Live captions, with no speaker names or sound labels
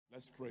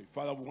Let's pray.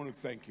 Father, we want to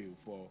thank you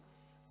for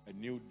a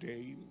new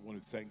day. We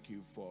want to thank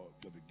you for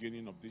the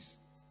beginning of this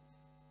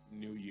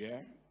new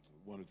year.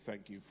 We want to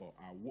thank you for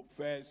our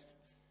first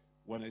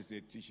Wednesday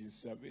teaching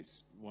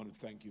service. We want to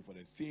thank you for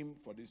the theme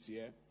for this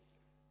year,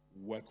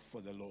 Work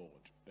for the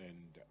Lord.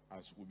 And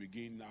as we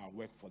begin our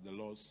Work for the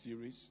Lord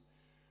series,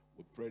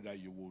 we pray that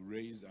you will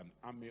raise an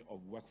army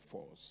of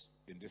workforce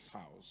in this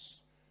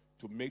house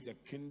to make the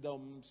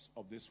kingdoms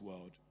of this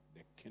world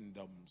the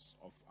kingdoms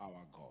of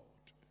our God.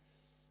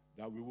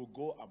 That we will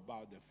go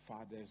about the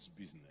Father's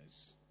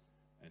business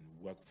and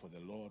work for the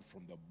Lord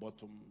from the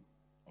bottom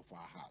of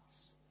our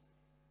hearts.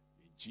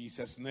 In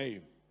Jesus'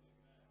 name,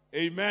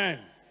 amen.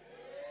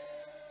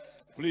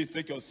 Please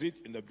take your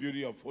seat in the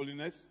beauty of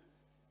holiness.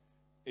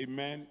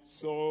 Amen.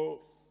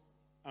 So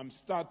I'm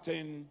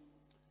starting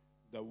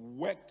the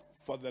Work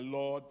for the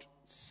Lord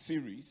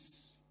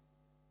series.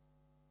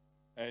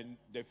 And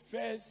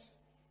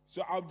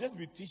so I'll just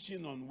be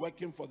teaching on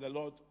working for the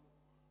Lord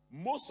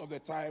most of the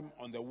time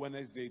on the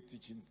Wednesday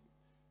teaching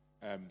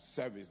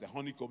service, the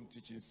honeycomb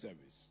teaching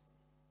service.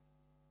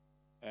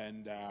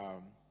 And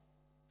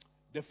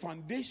the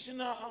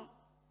foundational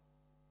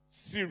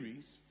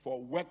series for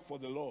Work for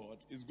the Lord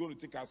is going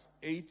to take us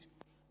 8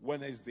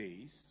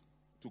 Wednesdays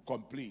to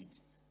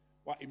complete.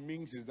 What it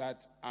means is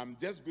that I'm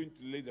just going to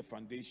lay the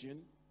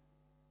foundation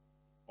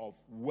of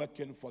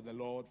working for the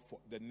Lord for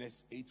the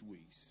next 8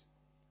 weeks.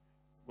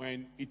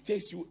 When it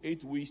takes you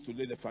 8 weeks to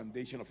lay the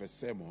foundation of a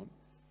sermon,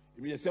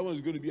 it means the sermon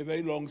is going to be a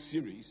very long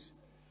series.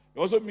 It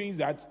also means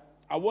that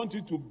I want you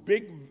to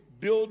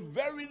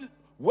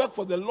work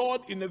for the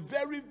Lord in a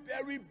very,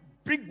 very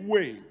big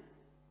way.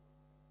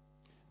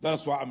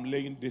 That's why I'm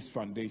laying this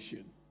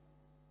foundation.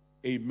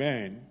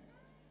 Amen.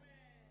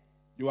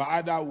 You are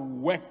either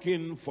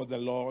working for the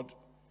Lord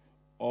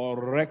or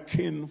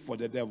wrecking for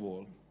the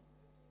devil.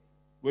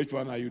 Which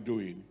one are you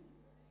doing?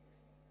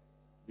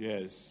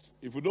 Yes.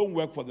 If you don't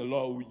work for the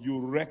Lord, you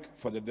wreck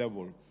for the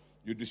devil.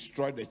 You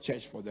destroy the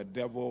church for the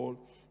devil.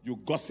 You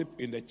gossip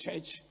in the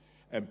church,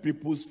 and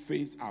people's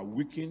faith are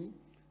weakened.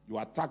 You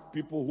attack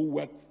people who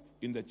work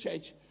in the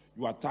church.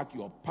 You attack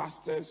your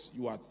pastors.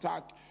 You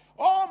attack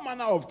all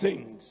manner of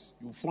things.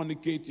 You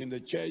fornicate in the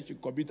church. You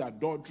commit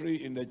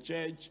adultery in the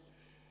church.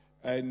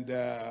 And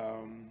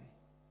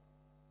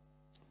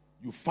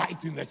you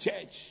fight in the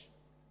church.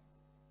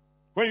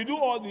 When you do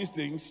all these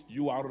things,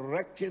 you are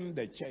wrecking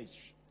the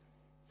church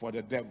for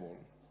the devil.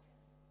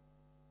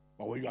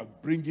 But when you are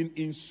bringing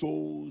in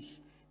souls,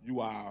 you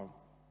are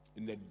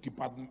in the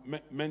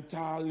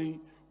departmentally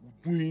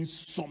doing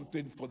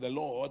something for the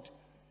Lord,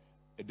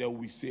 and then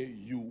we say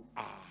you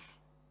are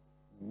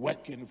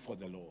working for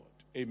the Lord.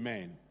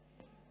 Amen.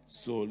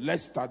 So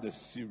let's start the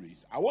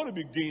series. I want to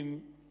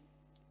begin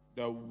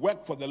the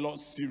Work for the Lord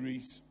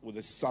series with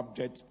the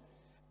subject,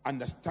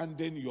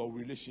 understanding your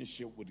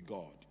relationship with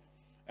God.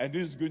 And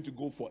this is going to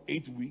go for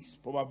 8 weeks,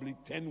 probably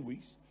 10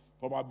 weeks,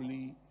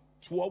 probably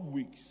 12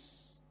 weeks.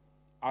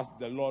 As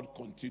the Lord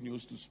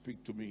continues to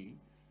speak to me,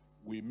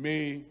 we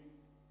may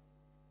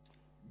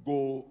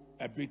go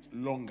a bit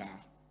longer.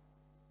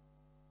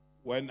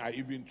 When I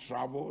even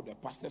travel, the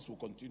pastors will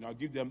continue. I'll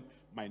give them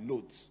my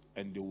notes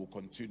and they will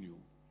continue.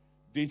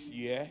 This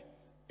year,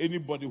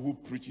 anybody who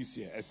preaches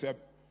here, except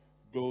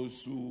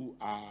those who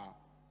are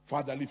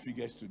fatherly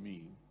figures to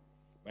me,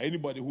 but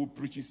anybody who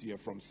preaches here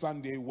from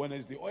Sunday,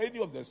 Wednesday, or any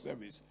of the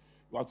service,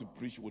 you have to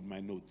preach with my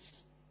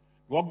notes.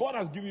 Well, God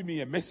has given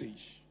me a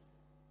message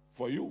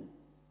for you.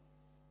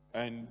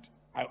 And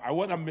I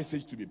want a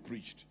message to be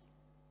preached.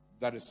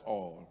 That is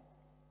all.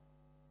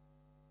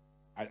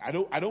 I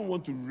don't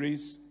want to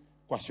raise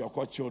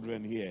kwashiorkor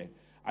children here.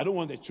 I don't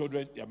want the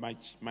children,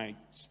 my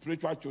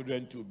spiritual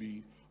children, to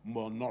be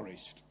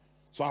malnourished.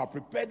 So I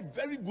prepared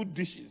very good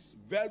dishes,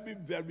 very,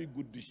 very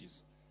good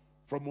dishes,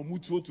 from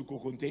Omutuo to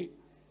Kokonte,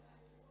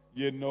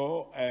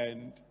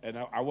 and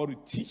I want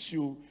to teach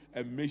you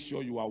and make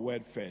sure you are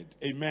well fed.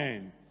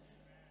 Amen.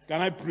 Can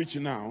I preach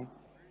now?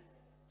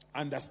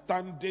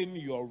 Understanding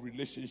your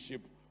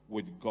relationship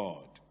with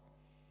God.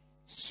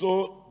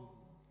 So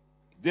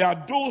there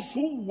are those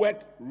who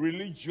work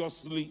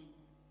religiously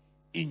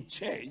in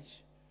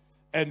church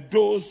and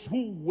those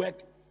who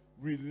work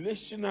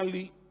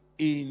relationally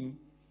in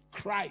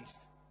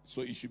Christ.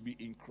 So it should be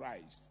in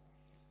Christ.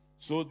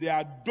 So there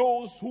are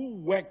those who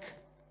work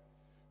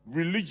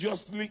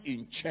religiously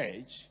in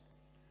church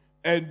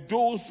and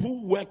those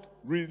who work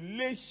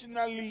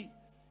relationally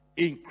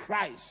in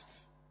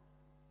Christ.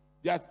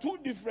 There are two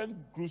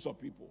different groups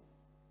of people.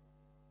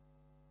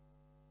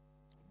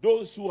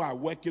 Those who are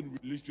working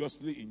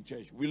religiously in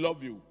church, we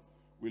love you.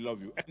 We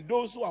love you. And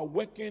those who are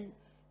working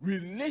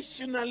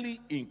relationally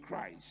in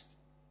Christ.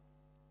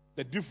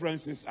 The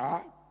differences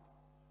are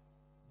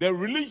the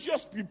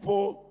religious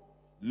people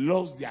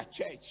love their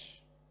church.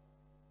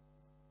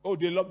 Oh,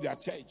 they love their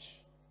church.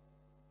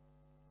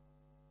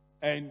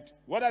 And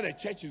whether the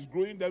church is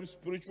growing them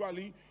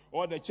spiritually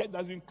or the church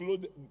doesn't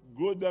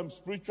grow them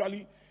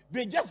spiritually,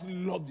 they just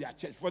love their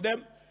church. For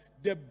them,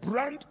 the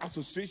brand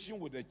association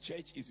with the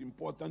church is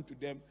important to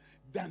them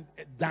than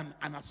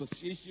an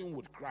association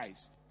with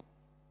Christ.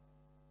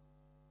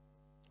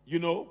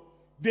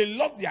 they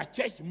love their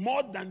church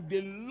more than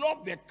they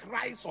love the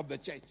Christ of the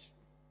church.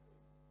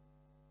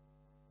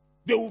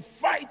 They will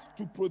fight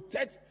to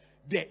protect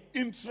the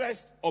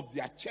interest of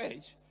their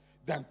church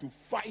than to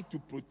fight to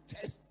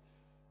protest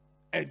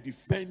and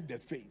defend the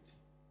faith.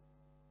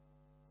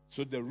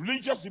 So the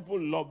religious people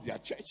love their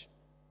church.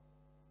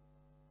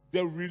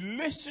 The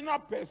relational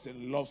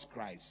person loves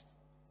Christ.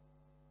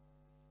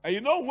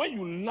 And when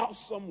you love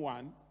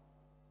someone,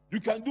 you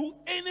can do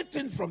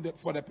anything for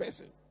the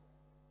person.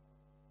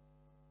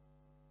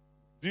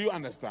 Do you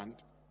understand?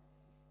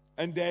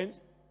 And then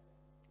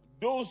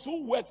those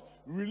who work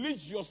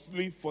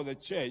religiously for the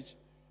church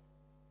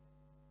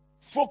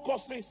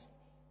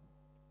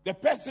the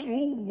person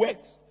who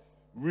works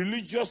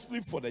religiously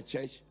for the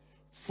church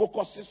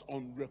focuses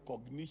on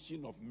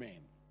recognition of men.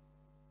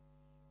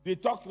 They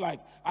talk like,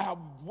 I have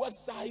worked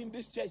in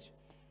this church.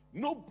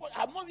 No,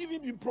 I've not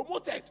even been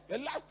promoted. The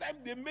last time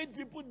they made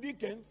people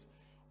deacons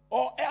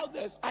or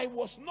elders, I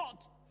was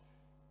not.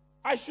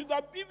 I should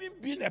have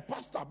even been a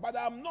pastor, but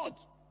I'm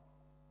not.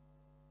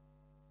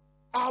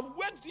 I've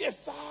worked here,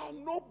 sir.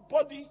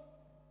 Nobody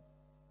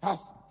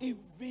has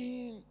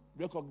even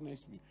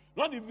recognized me.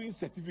 Not even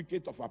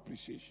certificate of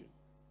appreciation.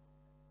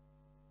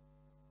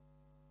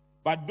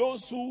 But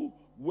those who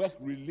work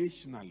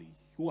relationally,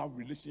 who have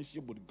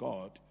relationship with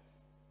God,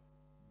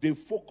 they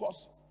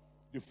focus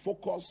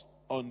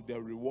on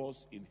the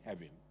rewards in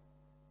heaven.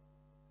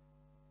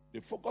 They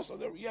focus on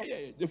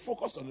they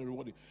focus on the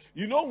reward.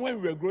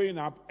 When we were growing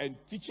up, and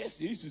teachers,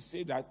 they used to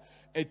say that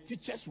a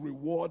teacher's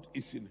reward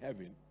is in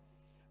heaven.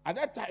 At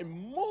that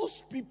time,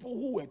 most people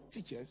who were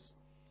teachers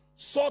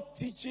saw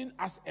teaching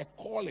as a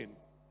calling,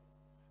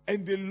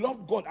 and they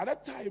loved God. At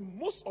that time,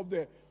 most of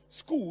the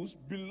schools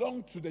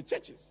belonged to the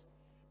churches.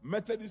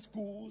 Methodist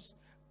schools,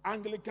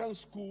 Anglican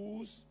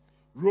schools,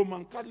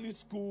 Roman Catholic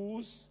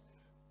schools,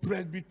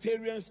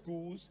 Presbyterian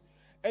schools,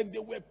 and they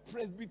were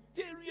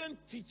Presbyterian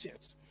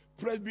teachers,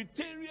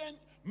 Presbyterian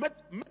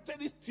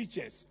Methodist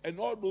teachers, and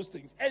all those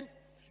things. And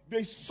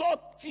they saw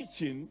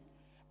teaching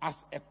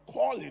as a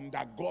calling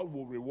that God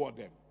will reward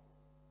them.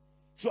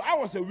 So I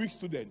was a weak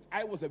student.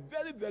 I was a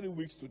very, very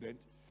weak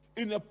student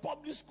in a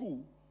public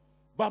school,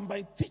 but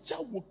my teacher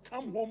would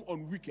come home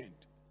on weekend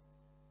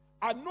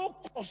at no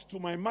cost to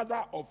my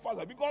mother or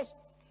father, because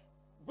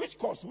which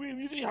cost? We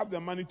didn't have the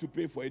money to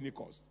pay for any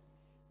cost.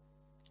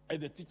 And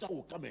the teacher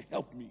would come and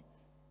help me.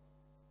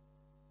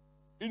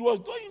 It was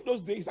during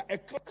those days that a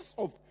class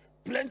of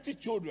plenty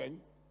children,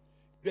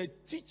 the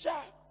teacher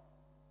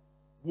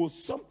would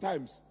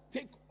sometimes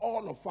take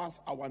all of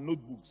us our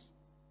notebooks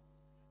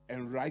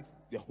and write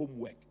the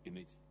homework in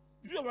it.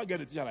 Did you ever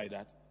get a teacher like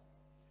that?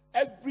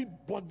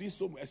 Everybody's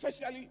homework,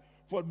 especially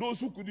for those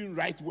who couldn't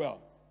write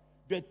well.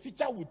 The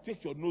teacher would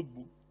take your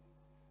notebook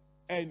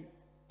and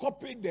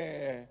copy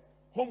the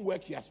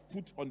homework he has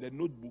put on the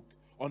notebook,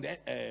 on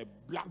the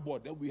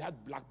blackboard. Then we had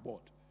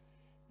blackboard.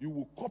 You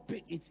will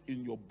copy it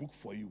in your book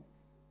for you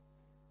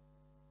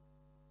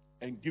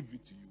and give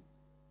it to you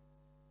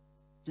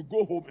to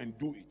go home and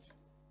do it.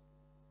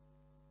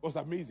 It was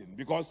amazing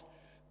because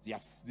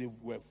they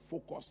were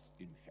focused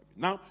in heaven.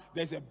 Now,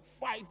 there's a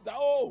fight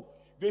that,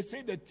 they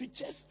say the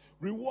teacher's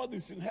reward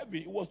is in heaven.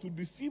 It was to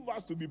deceive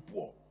us to be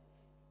poor.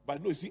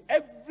 But no, you see,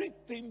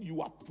 everything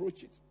you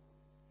approach it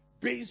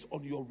based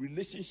on your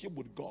relationship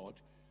with God,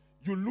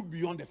 you look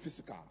beyond the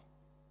physical.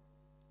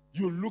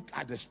 You look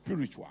at the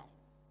spiritual.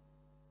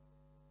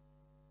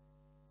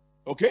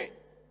 Okay?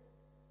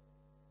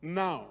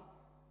 Now,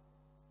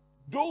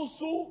 those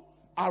who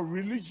are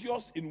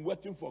religious in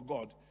working for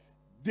God,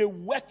 they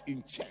work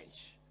in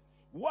church.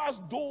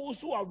 Whilst those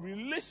who have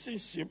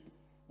relationship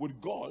with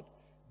God,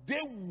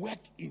 they work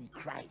in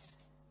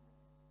Christ.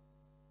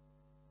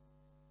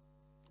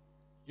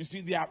 You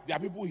see, there are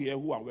people here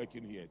who are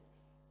working here.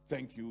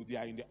 Thank you. They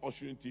are in the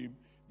ushering team.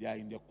 They are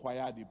in the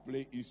choir. They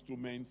play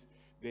instruments.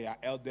 They are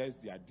elders.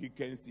 They are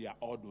deacons. They are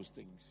all those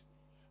things.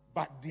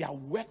 But their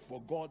work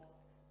for God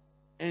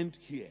ends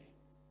here.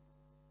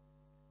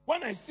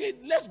 When I say,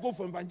 let's go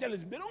for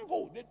evangelism, they don't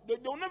go. They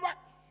will never,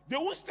 they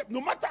won't step,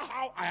 no matter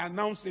how I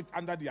announce it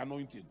under the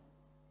anointing.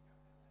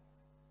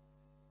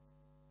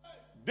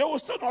 They will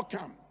still not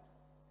come.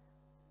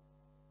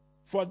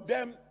 For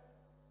them,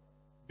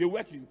 they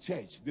work in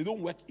church. They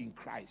don't work in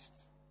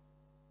Christ.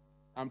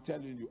 I'm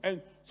telling you. And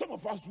some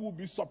of us will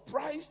be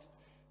surprised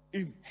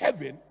in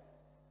heaven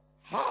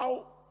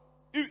how,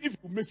 if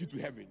you make it to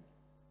heaven,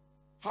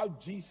 how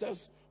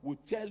Jesus will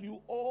tell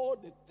you all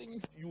the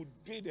things you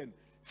did and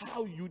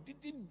how you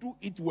didn't do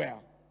it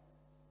well.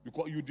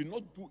 Because you did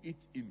not do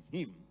it in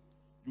him.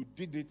 You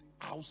did it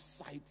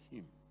outside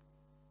him.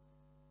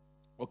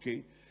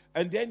 Okay?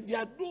 And then there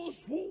are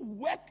those who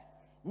work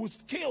with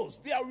skills.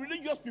 They are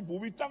religious people.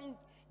 We thank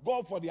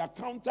God for the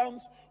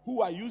accountants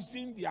who are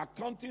using the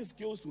accounting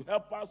skills to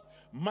help us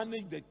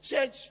manage the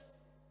church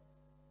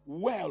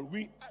well.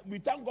 We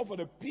thank God for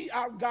the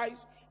PR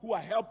guys who are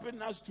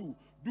helping us to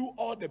do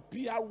all the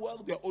PR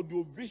work, the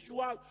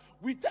audiovisual.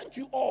 We thank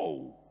you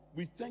all.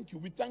 We thank you.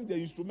 We thank the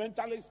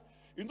instrumentalists.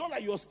 It's not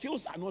that your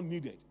skills are not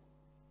needed.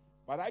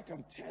 But I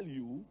can tell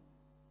you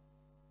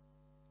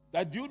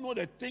That do you know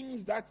the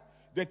things that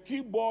the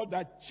keyboard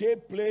that Che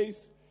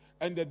plays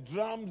and the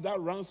drums that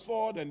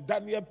Ransford and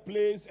Daniel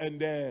plays and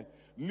the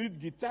lead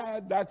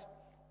guitar that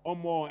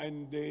Omo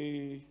and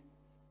the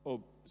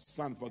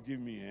son, forgive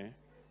me,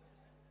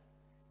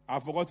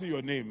 I've forgotten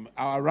your name.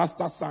 Our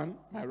Rasta son,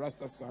 my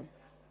Rasta son.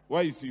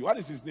 Where is he? What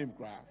is his name,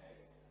 cry?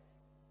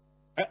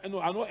 No,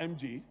 I know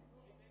MJ.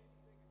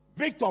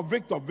 Victor.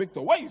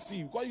 Where is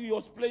he? Because he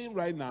was playing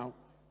right now.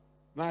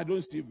 Now I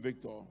don't see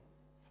Victor.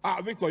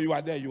 Victor, you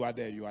are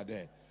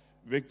there.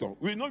 Victor.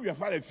 We know we have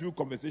had a few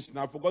conversations.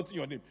 I've forgotten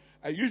your name.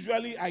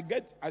 Usually I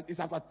get, it's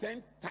after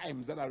 10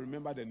 times that I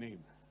remember the name.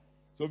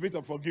 So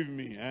Victor, forgive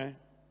me.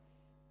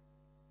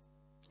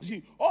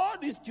 See, all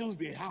these skills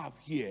they have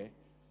here,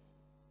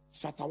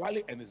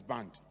 Shatawale and his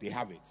band, they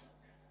have it.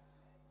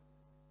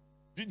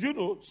 Do you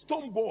know,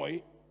 Stone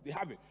Boy, they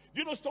have it.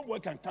 Do you know Stone Boy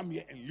can come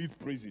here and lead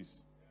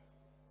praises?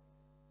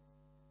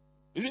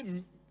 Is it?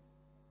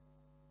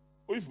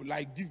 Or if you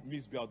like, give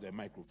Miss Bell the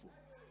microphone.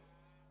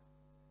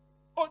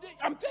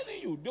 I'm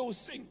telling you, they will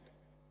sing.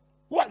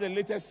 Who are the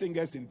latest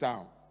singers in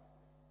town?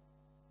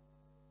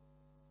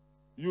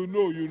 You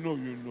know.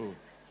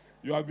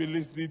 You have been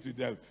listening to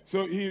them.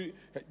 So the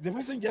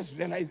person just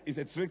realized it's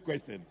a trick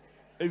question,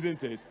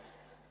 isn't it?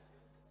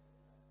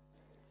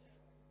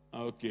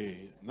 Okay,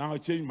 now I'll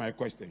change my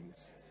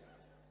questions.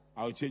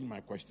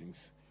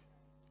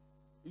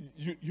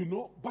 You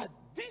know, but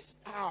these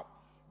are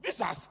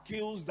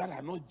skills that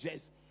are not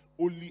just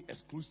only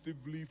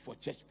exclusively for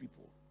church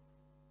people.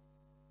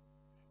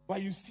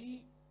 But you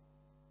see,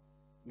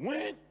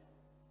 when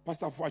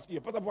Pastor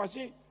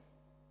Fuachi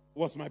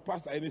was my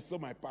pastor and is still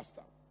my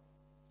pastor.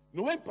 You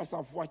know, when Pastor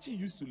Fuachi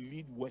used to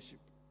lead worship,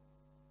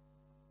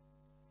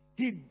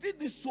 he did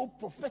this so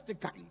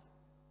prophetically.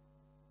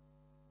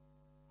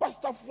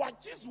 Pastor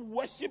Fuachi's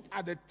worship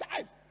at the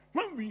time,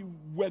 when we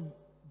were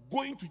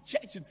going to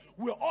church,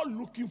 we were all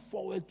looking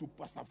forward to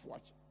Pastor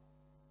Fuachi.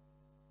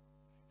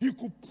 He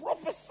could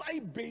prophesy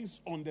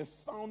based on the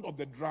sound of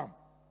the drum.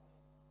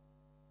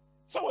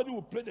 Somebody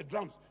will play the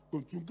drums,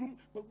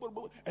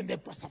 and then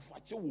Pastor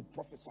Fuachi will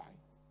prophesy.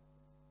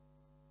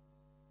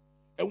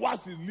 And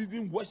whilst he's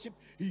leading worship,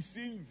 he's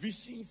seeing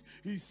visions,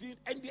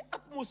 and the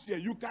atmosphere,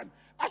 you can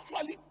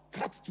actually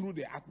cut through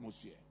the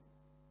atmosphere.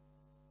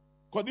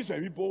 Because these were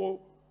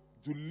people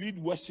to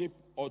lead worship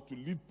or to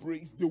lead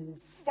praise, they will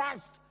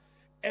fast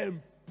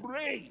and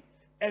pray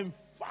and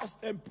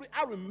fast and pray.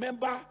 I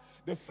remember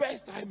the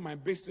first time my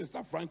big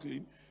sister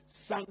Franklin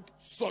sang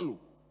solo.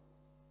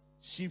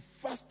 She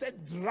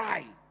fasted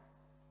dry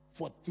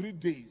for 3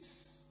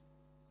 days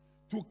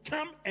to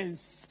come and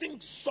sing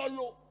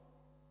solo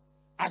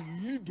at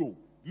Lido.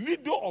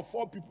 Lido of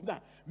 4 people.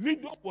 Now,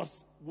 Lido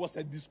was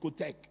a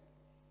discotheque.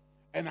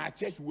 And our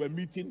church, we were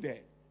meeting there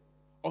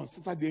on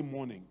Saturday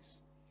mornings.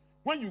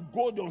 When you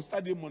go there on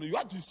Saturday morning, you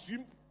have to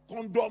swim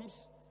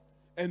condoms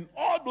and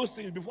all those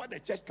things before the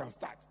church can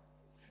start.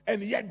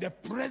 And yet the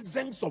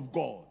presence of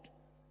God.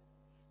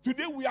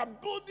 Today we are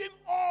building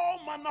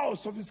all manner of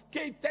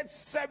sophisticated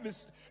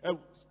service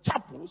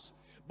chapels,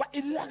 but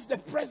it lacks the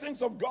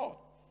presence of God.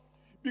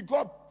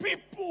 Because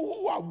people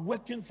who are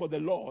working for the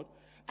Lord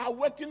are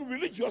working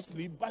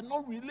religiously, but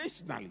not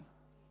relationally.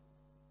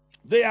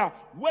 They are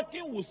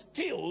working with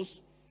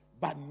skills,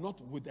 but not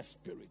with the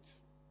Spirit.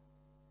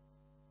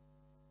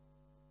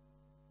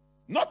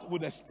 Not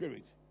with the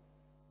Spirit.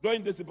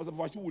 During this, Pastor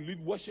Fashi will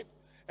lead worship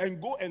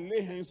and go and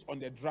lay hands on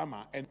the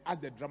drummer and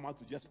ask the drummer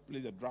to just play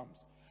the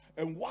drums.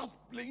 And whilst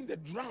playing the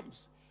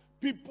drums,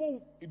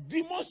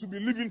 demons will be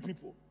leaving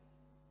people.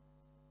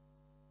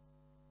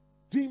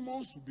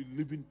 Demons will be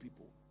leaving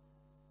people.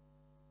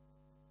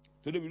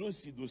 Today we don't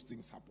see those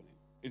things happening,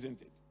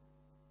 isn't it?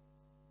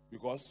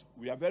 Because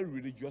we are very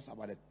religious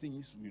about the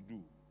things we do.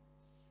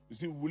 You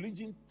see,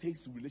 religion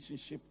takes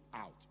relationship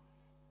out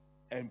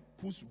and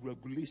puts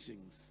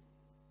regulations.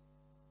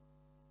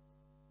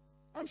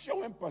 I'm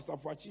sure when Pastor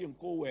Fachi and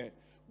Co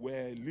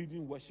were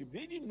leading worship,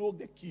 they didn't know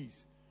the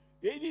keys.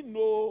 They didn't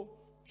know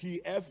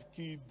key F,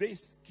 key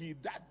this, key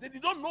that. They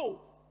didn't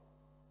know.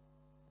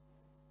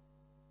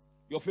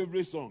 Your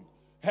favorite song,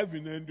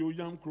 Heaven and the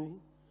Yam Crow.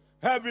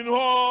 Heaven,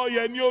 oh,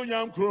 yeah, new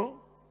Yam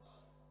Crow.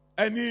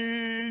 And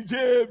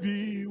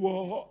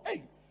JB,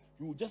 hey,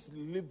 you just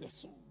leave the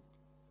song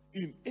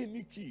in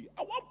any key.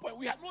 At one point,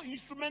 we had no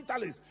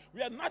instrumentalists.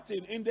 We had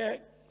nothing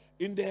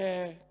in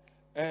the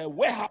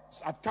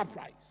warehouse at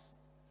Caprice.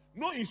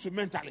 No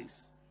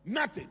instrumentalists.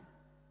 Nothing.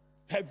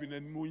 Heaven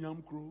and no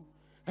Yam Crow.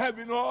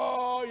 Heaven,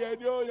 oh, yeah,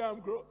 new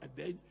Yam Crow. And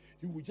then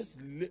he would just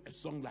lay a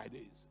song like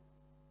this.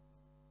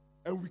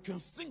 And we can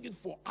sing it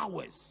for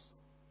hours.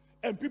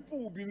 And people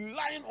will be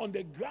lying on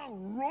the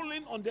ground,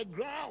 rolling on the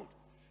ground.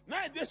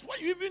 Nowadays, when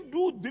you even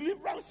do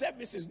deliverance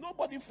services,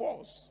 nobody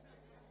falls.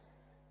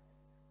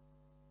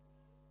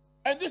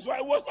 And this one,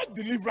 it was not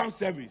deliverance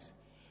service.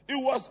 It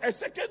was a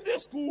secondary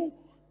school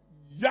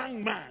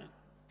young man.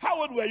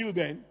 How old were you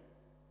then?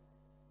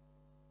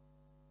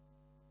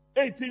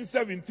 18,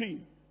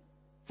 17.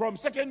 From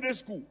secondary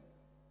school.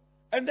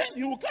 And then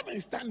he will come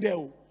and stand there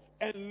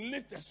and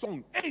lift a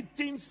song.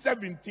 18,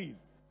 17.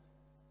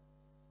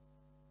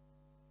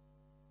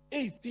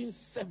 18,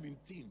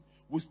 17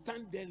 will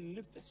stand there and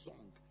lift a song.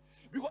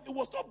 Because it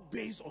was not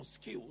based on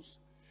skills,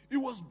 it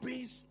was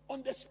based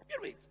on the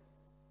Spirit.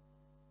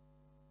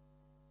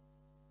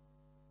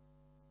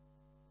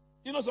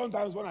 You know,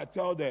 sometimes when I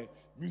tell the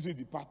music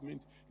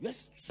department,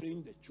 let's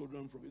train the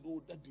children from it.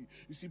 Oh, daddy,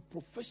 you see,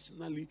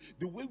 professionally,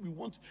 the way we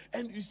want.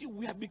 And you see,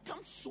 we have become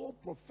so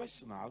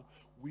professional,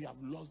 we have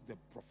lost the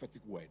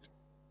prophetic word.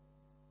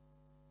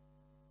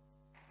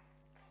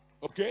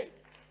 Okay?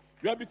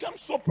 We have become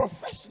so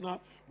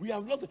professional, we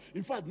have lost it.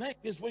 In fact,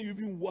 nowadays, when you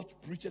even watch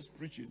preachers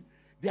preaching,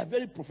 they are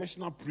very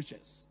professional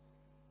preachers.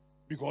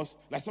 Because,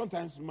 like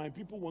sometimes my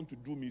people want to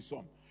do me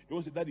some. They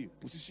want to say, daddy,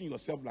 position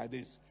yourself like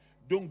this.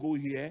 Don't go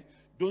here.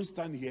 Don't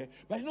stand here.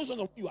 But you know,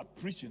 sometimes when you are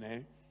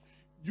preaching,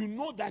 you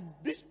know that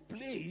this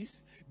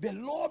place, the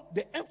Lord,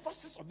 the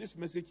emphasis of this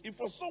message is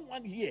for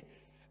someone here.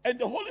 And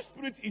the Holy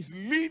Spirit is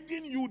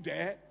leading you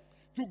there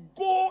to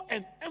go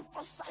and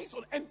emphasize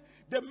on, and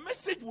the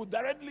message will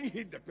directly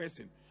hit the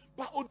person.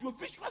 But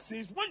audiovisual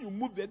says when you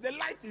move there, the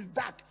light is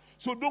dark.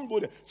 So don't go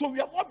there. So we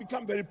have all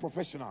become very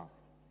professional.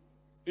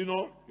 You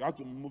know, you have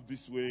to move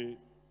this way.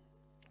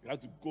 You have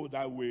to go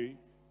that way.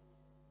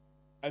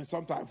 And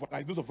sometimes, for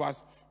like those of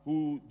us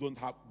who don't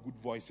have good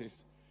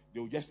voices, they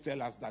will just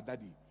tell us that,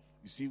 daddy,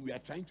 you see, we are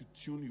trying to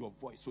tune your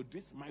voice. So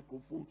this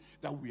microphone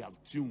that we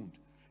have tuned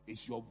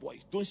is your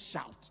voice. Don't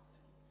shout.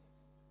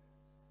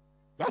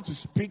 You have to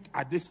speak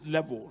at this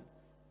level.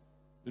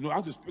 You know,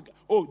 how to speak.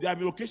 Oh, they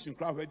have a location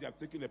crowd where they have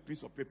taken a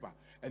piece of paper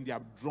and they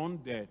have drawn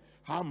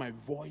how my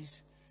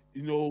voice,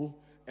 you know,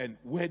 and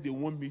where they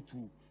want me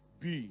to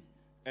be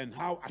and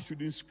how I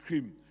shouldn't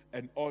scream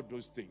and all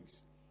those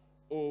things.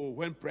 Oh,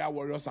 when prayer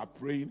warriors are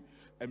praying,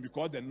 and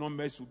because the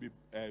numbers will be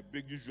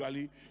big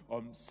usually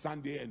on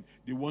Sunday, and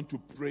they want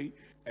to pray,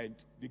 and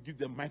they give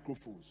them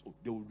microphones. Oh,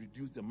 they will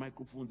reduce the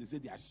microphones. They say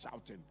they are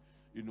shouting.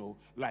 You know,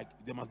 like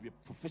there must be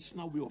a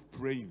professional way of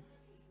praying.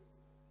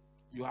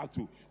 You have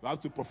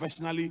to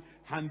professionally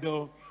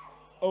handle.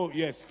 Oh,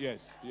 yes.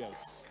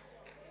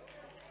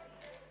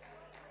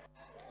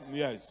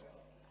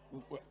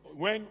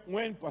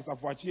 When Pastor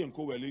Fuachi and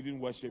Co were leading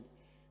worship,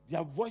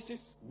 their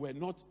voices were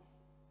not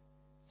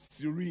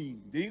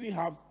serene. They didn't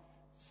have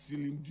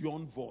Celine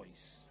Dion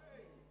voice.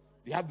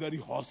 They have very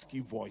husky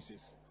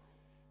voices.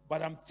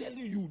 But I'm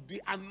telling you,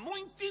 the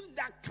anointing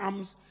that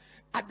comes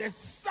at the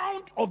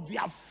sound of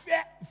their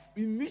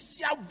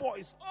initial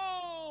voice.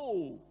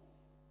 Oh!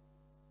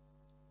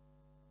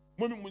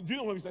 Do you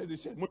know when we started the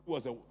church? Mommy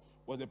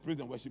was a praise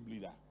and worship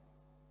leader.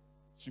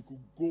 She could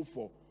go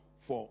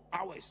for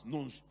hours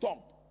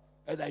non-stop.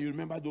 And I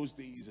remember those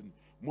days, and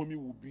mommy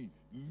would be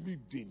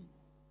leading.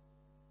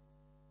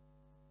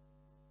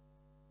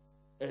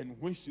 And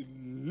when she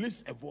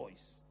lifts a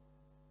voice,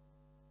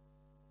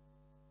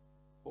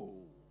 oh.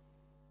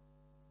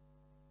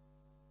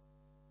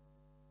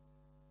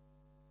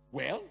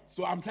 Well,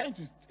 so I'm trying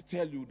to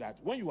tell you that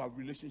when you have a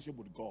relationship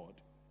with God,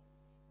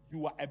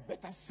 you are a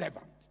better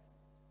servant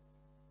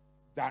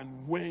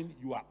than when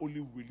you are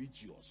only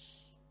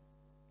religious.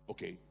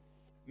 Okay?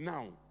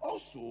 Now,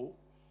 also,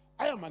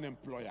 I am an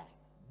employer,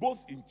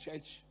 both in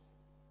church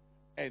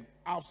and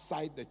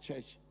outside the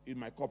church in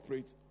my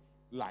corporate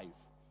life.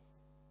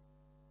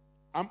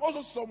 I'm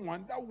also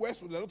someone that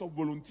works with a lot of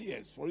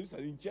volunteers. For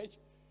instance, in church,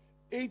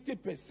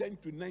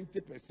 80% to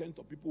 90%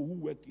 of people who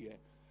work here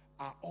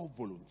are all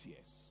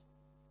volunteers.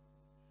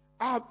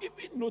 I've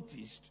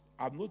noticed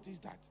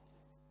that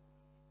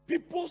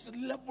people's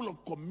level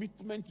of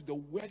commitment to the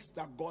works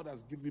that God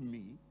has given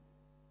me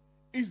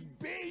is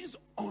based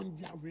on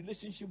their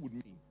relationship with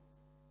me.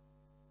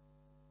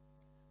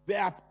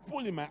 There are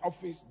people in my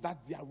office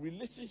that their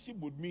relationship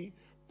with me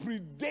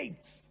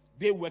predates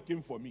they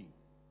working for me.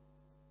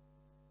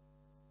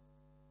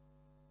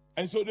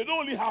 And so they don't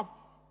only have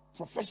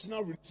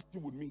professional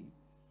relationship with me.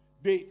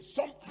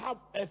 Some have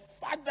a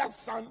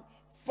father-son,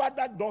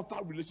 father-daughter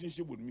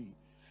relationship with me.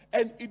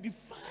 And it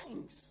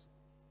defines.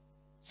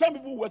 Some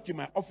people work in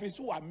my office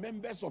who are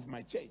members of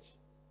my church.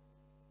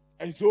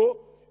 And so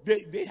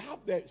they have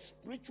the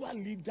spiritual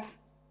leader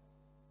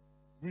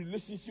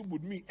relationship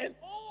with me. And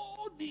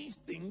all these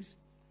things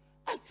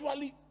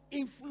actually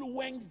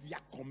influence their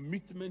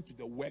commitment to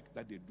the work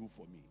that they do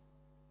for me.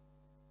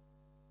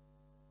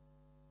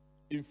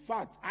 In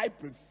fact, I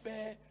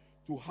prefer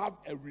to have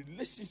a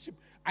relationship.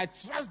 I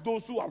trust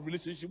those who have a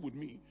relationship with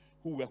me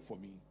who work for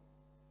me.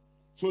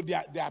 So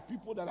there are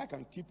people that I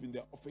can keep in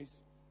the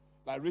office.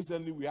 Like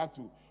recently,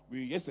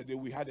 yesterday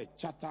we had a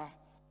charter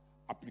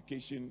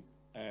application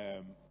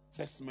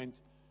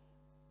assessment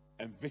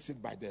and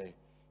visit by the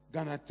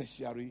Ghana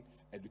Tertiary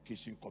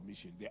Education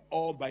Commission, the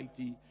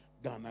almighty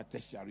Ghana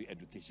Tertiary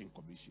Education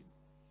Commission.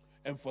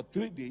 And for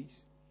 3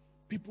 days,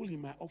 people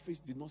in my office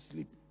did not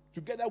sleep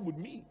together with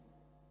me.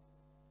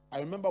 I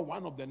remember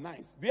one of the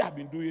nights, they have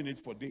been doing it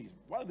for days.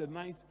 One of the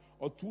nights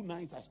or 2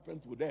 nights I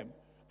spent with them,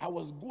 I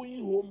was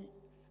going home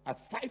at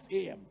 5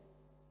 a.m.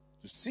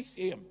 to 6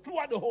 a.m.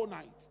 throughout the whole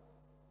night.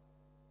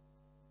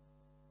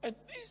 And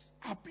these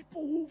are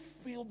people who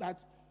feel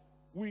that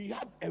we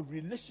have a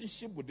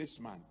relationship with this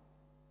man.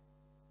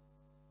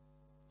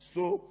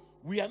 So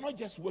we are not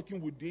just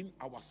working within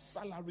our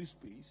salary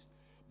space,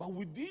 but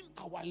within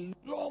our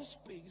love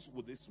space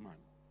with this man.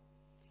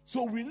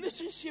 So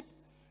relationship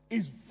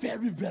is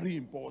very, very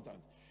important.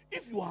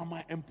 If you are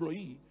my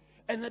employee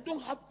and I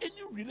don't have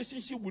any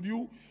relationship with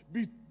you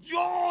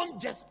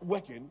beyond just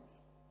working,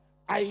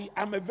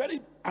 I'm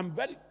very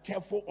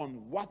careful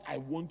on what I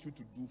want you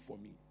to do for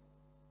me.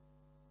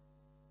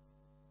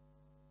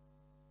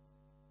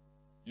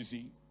 You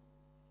see,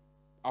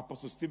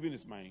 Apostle Stephen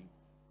is my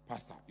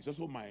pastor. He's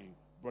also my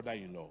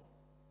brother-in-law.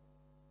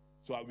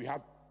 So we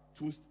have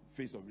two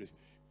phases of relationship.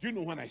 Do you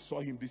know when I saw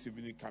him this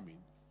evening coming,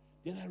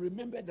 then I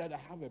remembered that I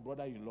have a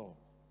brother-in-law.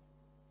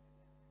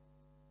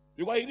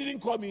 Because he didn't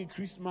call me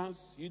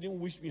Christmas. He didn't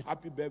wish me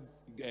happy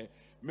birthday,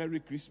 Merry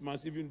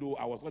Christmas, even though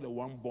I was not the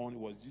one born. It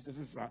was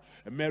Jesus' son,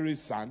 a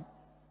Mary's son.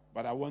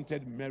 But I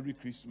wanted Merry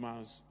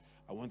Christmas.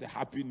 I wanted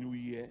Happy New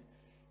Year.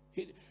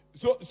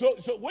 So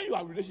when you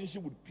have a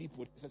relationship with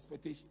people, there's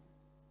expectation.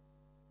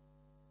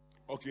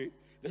 Okay?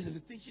 There's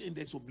expectation and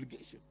there's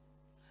obligation.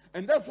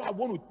 And that's why I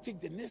want to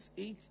take the next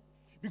 8,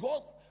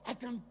 because I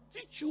can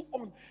teach you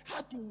on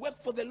how to work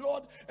for the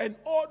Lord and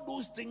all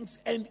those things.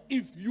 And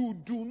if you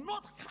do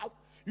not have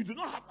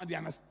the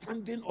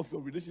understanding of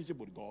your relationship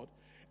with God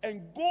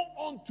and go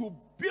on to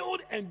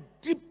build and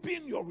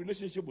deepen your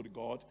relationship with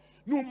God,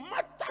 no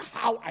matter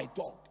how I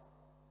talk,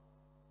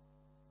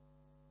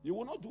 you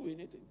will not do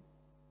anything.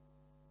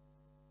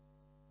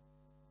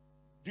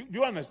 Do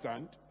you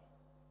understand?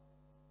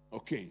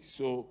 Okay,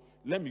 so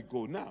let me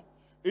go now.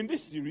 In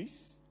this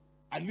series,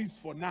 at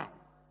least for now,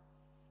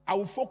 I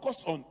will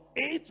focus on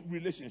 8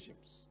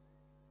 relationships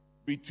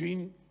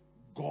between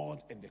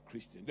God and the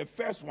Christian. The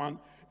first one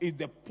is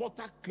the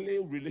potter-clay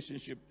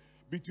relationship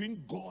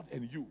between God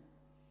and you.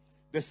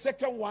 The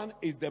second one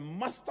is the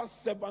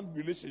master-servant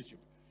relationship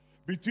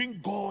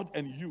between God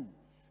and you.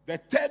 The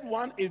third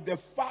one is the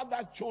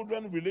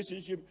father-children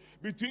relationship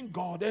between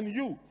God and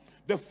you.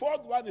 The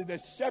fourth one is the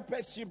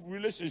shepherd-sheep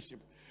relationship.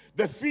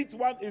 The fifth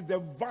one is the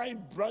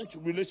vine-branch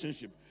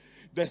relationship.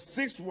 The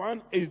sixth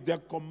one is the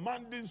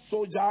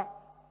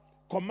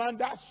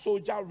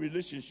commander-soldier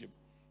relationship.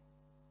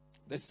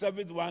 The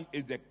seventh one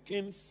is the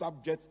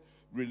king-subject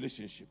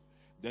relationship.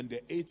 Then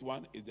the 8th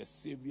one is the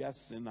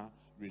savior-sinner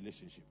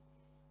relationship.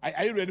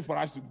 Are you ready for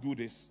us to do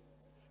this?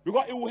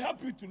 Because it will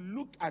help you to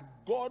look at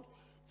God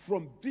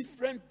from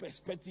different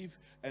perspectives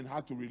and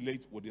how to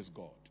relate with this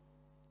God.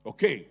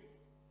 Okay,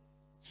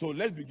 so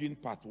let's begin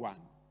part 1.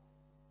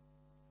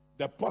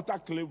 The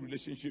potter-clay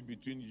relationship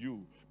between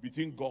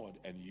God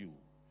and you.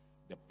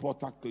 The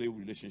potter-clay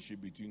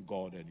relationship between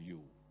God and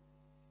you.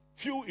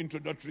 Few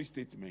introductory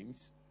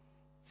statements.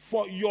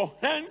 For your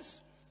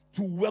hands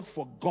to work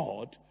for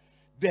God,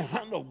 the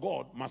hand of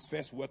God must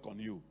first work on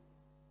you.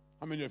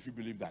 How many of you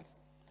believe that?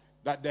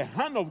 That the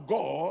hand of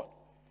God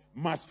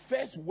must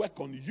first work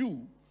on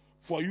you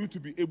for you to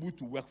be able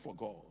to work for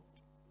God.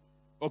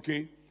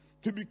 Okay?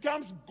 To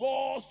become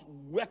God's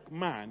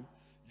workman,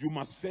 you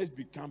must first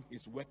become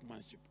his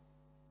workmanship.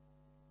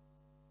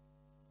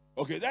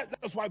 Okay,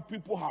 that's why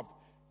people have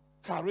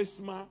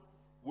charisma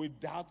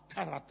without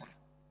character.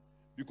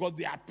 Because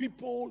there are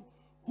people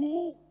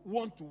who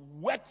want to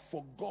work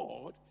for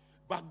God,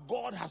 but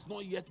God has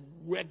not yet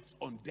worked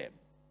on them.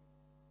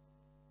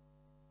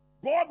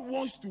 God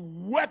wants to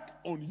work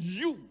on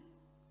you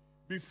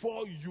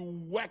before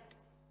you work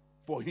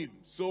for him.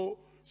 So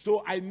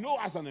I know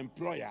as an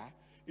employer,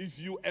 if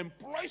you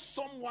employ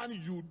someone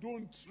you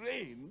don't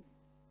train,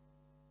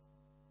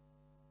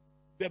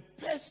 the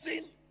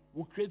person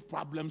will create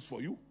problems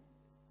for you.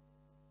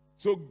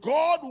 So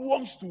God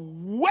wants to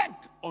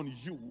work on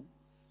you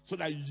so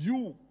that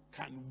you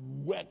can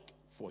work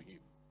for him.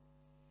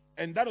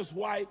 And that is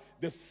why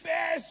the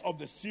first of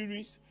the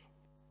series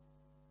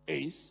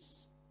is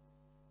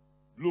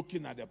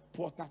looking at the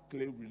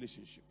potter-clay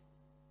relationship.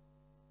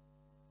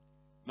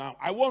 Now,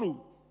 I want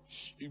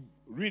to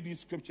read these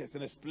scriptures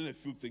and explain a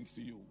few things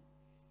to you.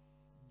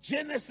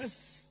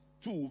 Genesis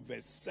 2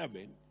 verse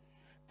 7.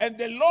 And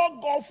the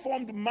Lord God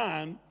formed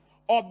man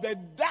of the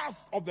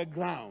dust of the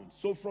ground.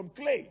 So from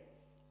clay.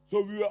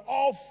 So we were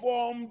all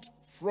formed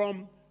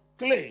from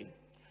clay.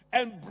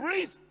 And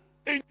breathed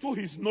into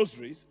his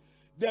nostrils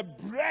the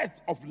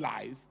breath of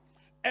life.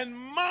 And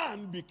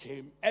man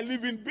became a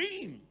living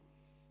being.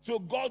 So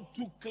God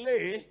took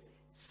clay,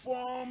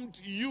 formed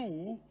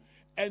you,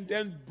 and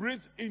then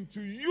breathed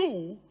into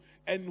you.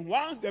 And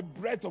once the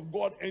breath of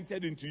God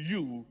entered into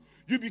you,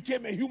 you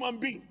became a human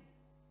being.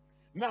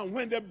 Now,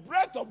 when the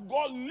breath of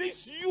God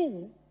leaves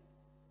you,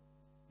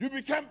 you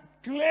become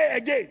clay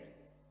again.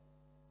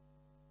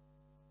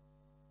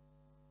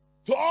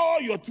 So all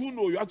you to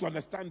know, you have to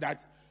understand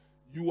that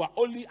you are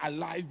only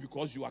alive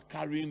because you are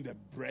carrying the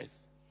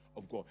breath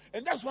of God.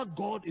 And that's why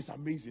God is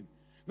amazing.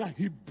 Now,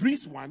 he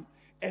breathes one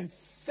and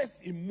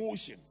sets in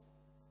motion.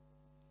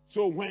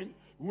 So when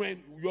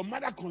your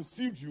mother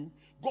conceived you,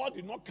 God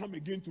did not come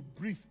again to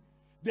breathe.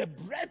 The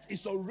breath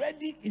is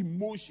already in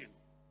motion.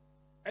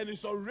 And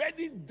it's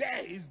already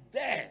there. It's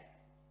there.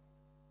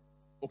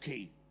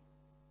 Okay.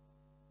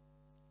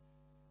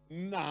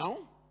 Now,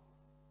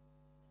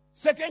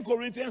 2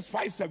 Corinthians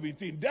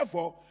 5:17.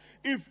 Therefore,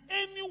 if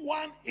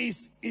anyone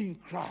is in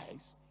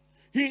Christ,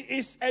 he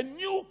is a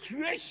new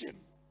creation.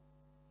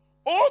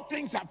 All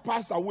things have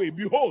passed away.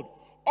 Behold,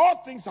 all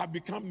things have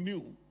become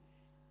new.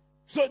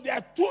 So there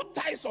are two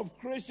types of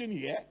creation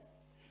here.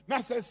 Now,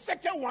 the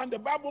second one, the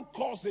Bible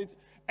calls it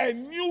a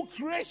new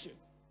creation.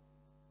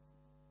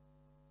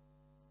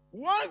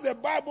 Once the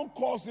Bible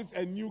calls it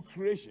a new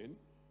creation,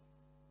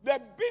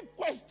 the big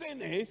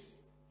question is,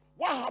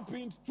 what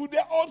happened to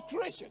the old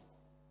creation?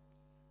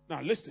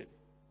 Now, listen.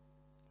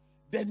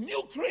 The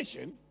new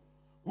creation,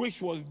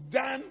 which was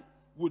done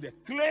with the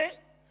clay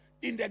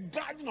in the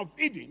Garden of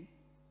Eden,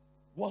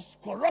 was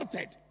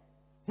corrupted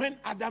when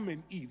Adam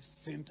and Eve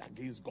sinned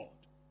against God.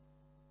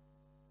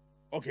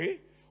 Okay?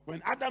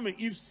 When Adam and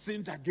Eve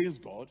sinned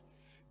against God,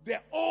 the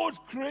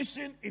old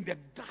creation in the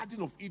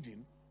Garden of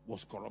Eden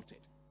was corrupted.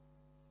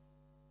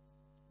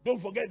 Don't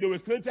forget, they were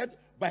created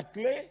by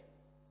clay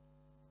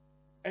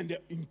and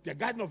in the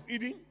Garden of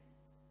Eden,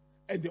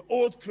 and the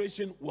old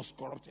creation was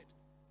corrupted.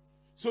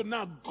 So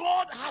now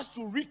God has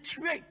to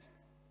recreate.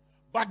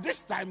 But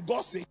this time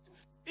God said,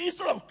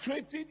 instead of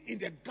creating in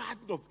the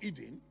Garden of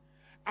Eden,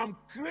 I'm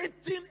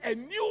creating a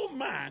new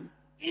man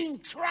in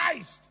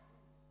Christ.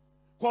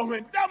 Because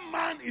when that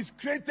man is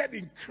created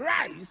in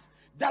Christ,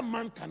 that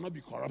man cannot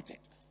be corrupted.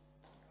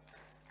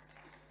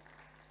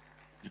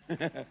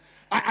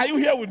 Are you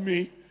here with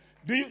me?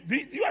 Do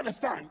you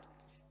understand?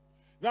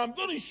 Now I'm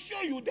going to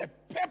show you the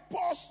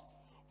purpose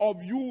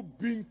of you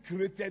being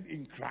created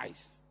in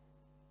Christ.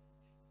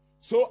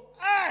 So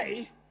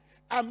I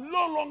am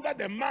no longer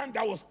the man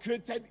that was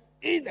created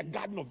in the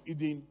Garden of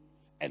Eden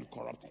and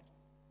corrupted.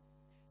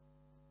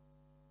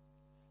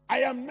 I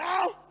am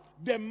now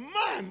the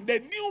man, the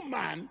new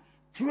man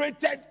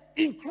created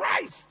in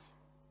Christ.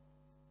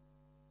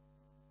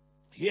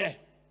 Here,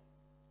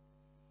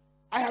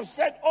 I have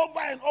said over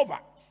and over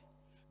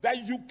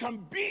that you can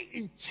be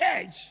in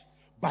church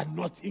but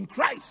not in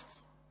Christ.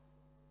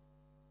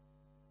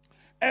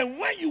 And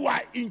when you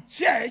are in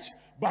church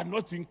but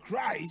not in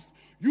Christ,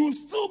 you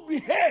still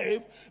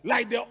behave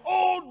like the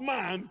old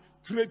man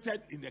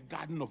created in the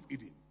Garden of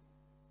Eden.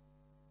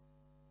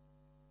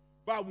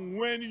 But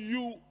when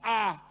you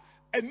are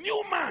a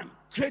new man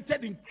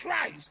created in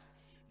Christ,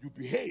 you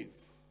behave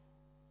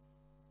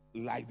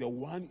like the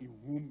one in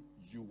whom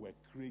you were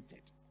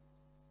created.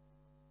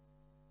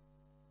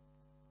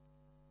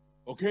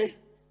 Okay?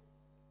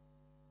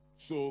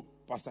 So,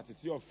 Pastor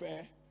Titi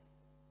Ofe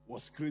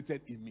was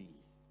created in me.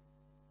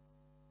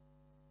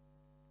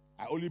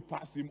 I only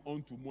passed him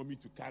on to mommy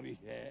to carry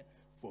her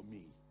for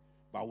me.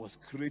 But was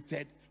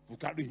created to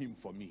carry him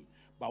for me.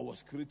 But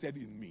was created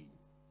in me.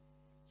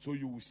 So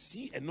you will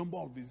see a number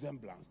of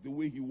resemblance, the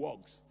way he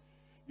walks.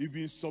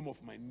 Even some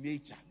of my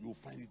nature, you will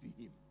find it in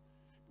him.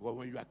 Because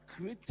when you are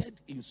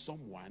created in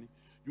someone,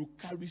 you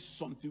carry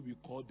something we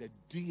call the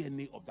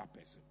DNA of that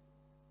person.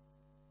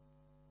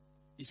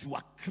 If you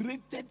are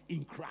created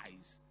in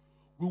Christ,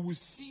 we will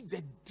see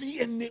the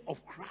DNA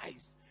of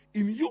Christ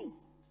in you.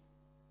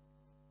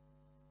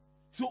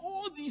 So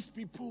all these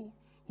people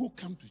who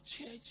come to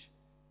church,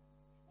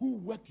 who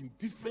work in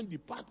different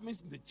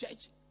departments in the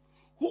church,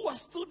 who are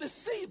still the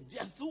same. They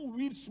are still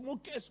weed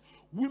smokers,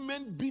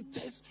 women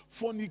beaters,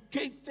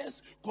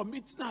 fornicators,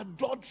 committing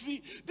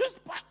adultery.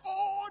 Despite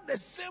all the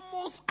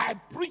sermons I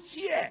preach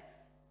here.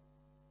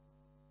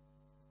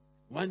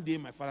 One day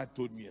my father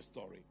told me a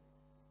story.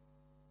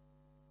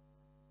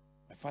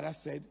 My father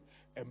said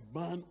a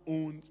man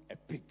owned a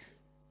pig,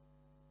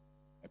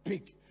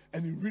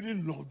 and he really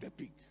loved the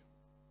pig.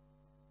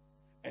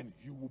 And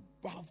he would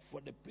bath for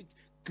the pig,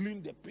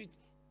 clean the pig,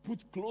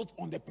 put clothes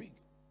on the pig.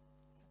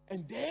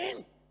 And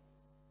then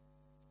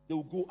they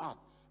will go out,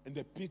 and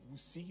the pig will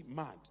see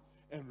mud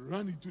and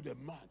run into the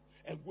mud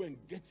and go and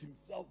get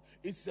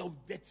himself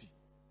dirty.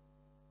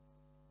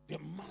 The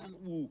man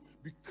will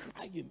be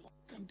crying,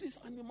 how can this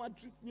animal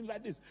treat me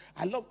like this?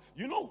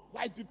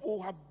 White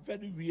people have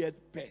very weird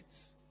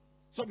pets.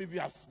 Some of you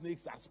have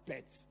snakes as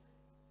pets.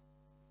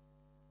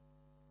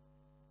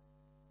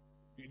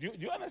 Do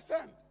you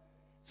understand?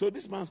 So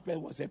this man's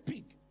pet was a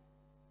pig.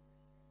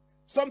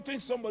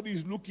 Somebody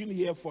is looking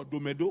here for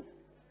Domedo.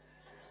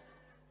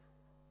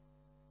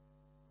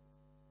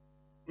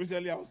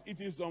 Recently, I was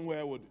eating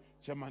somewhere with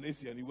Chairman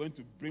AC, and he went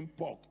to bring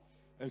pork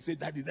and say,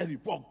 Daddy,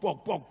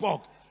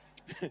 pork.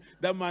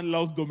 That man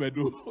loves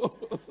Domedo.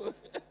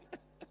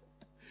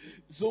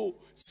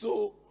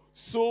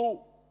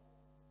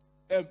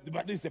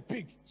 But it's a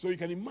pig. So you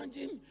can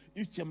imagine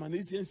if Chairman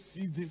AC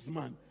sees this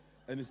man,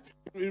 and it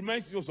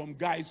reminds me of some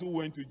guys who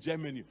went to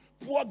Germany.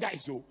 Poor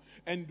guys,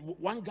 and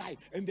one guy,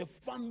 and the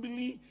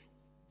family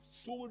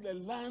sold their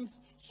lands,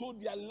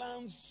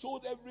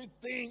 sold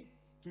everything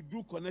to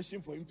do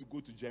connection for him to go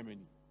to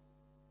Germany.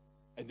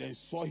 And then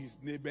saw his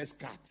neighbor's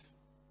cat.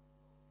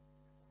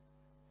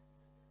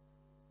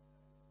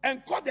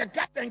 And caught the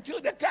cat and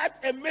killed the cat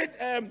and made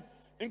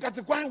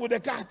Nkatikwine with the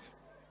cat.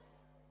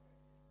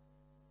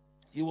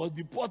 He was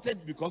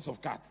deported because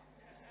of cat.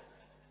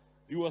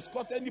 He was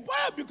caught and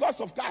deported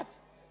because of cat.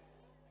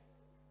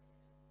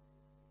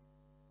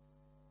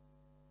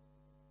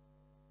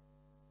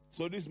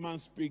 So this man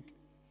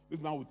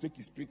will take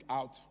his pig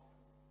out,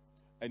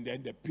 and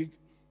then the pig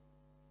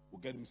will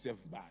get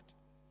himself bad,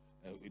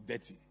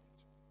 dirty.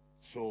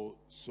 So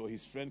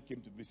his friend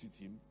came to visit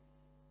him,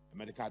 a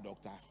medical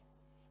doctor,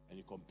 and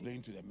he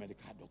complained to the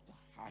medical doctor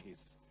how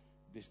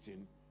this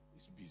thing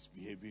is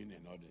misbehaving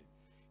and all that.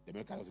 The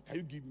medical doctor said, "Can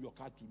you give me your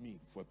cat to me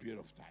for a period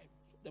of time?"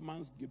 So the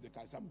man gave the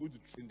cat. Said, "I'm going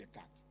to train the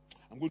cat.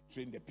 I'm going to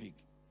train the pig."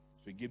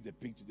 So he gave the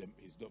pig to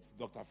his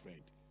doctor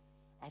friend.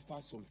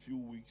 After some few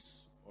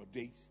weeks or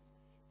days,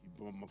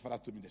 my father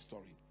told me the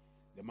story.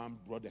 The man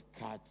brought the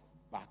cat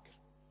back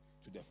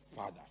to the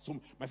father. So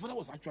my father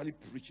was actually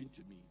preaching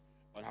to me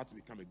on how to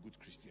become a good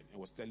Christian and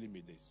was telling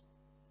me this.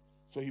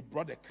 So he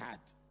brought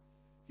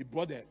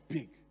the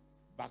pig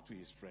back to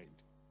his friend.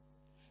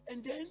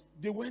 And then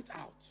they went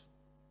out.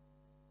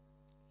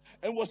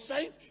 And was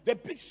trying, the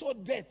pig saw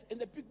death and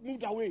the pig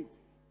moved away.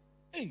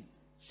 Hey,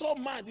 so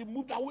mad, he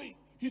moved away.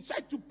 He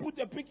tried to put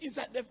the pig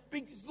inside, the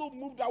pig still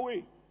moved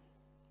away.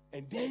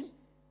 And then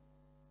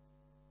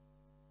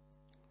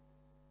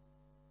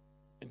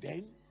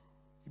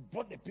he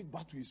brought the pig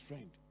back to his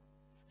friend.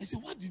 He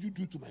said, "What did you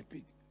do to my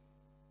pig?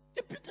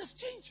 The pig has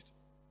changed."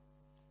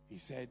 He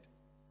said,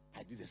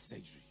 "I did a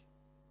surgery.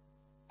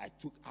 I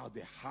took out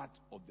the heart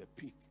of the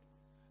pig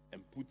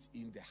and put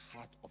in the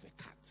heart of a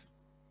cat.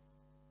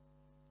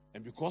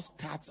 And because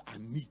cats are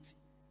neat,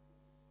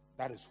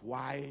 that is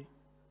why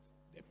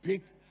the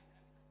pig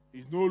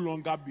is no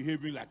longer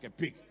behaving like a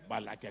pig,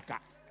 but like a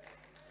cat."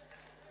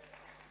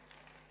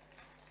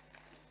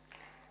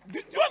 Do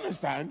you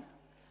understand?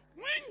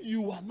 When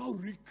you are not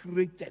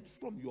recreated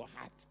from your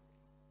heart,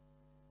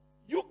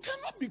 you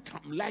cannot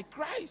become like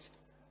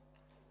Christ.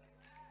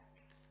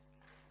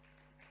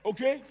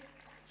 Okay?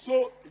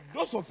 So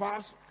those of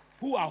us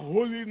who are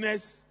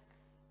holiness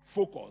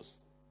focused,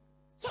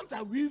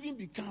 sometimes we even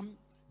become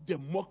the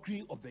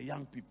mockery of the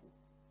young people.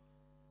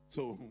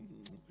 So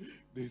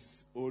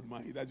this old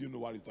man, he doesn't know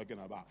what he's talking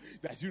about.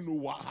 Does he know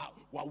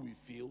what we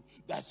feel?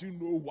 Does he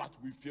know what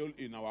we feel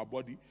in our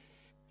body?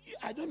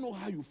 I don't know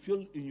how you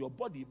feel in your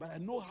body, but I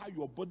know how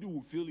your body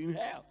will feel in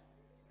hell.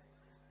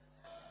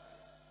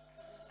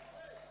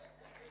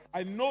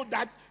 I know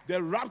that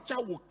the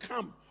rapture will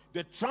come.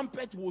 The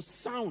trumpet will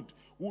sound.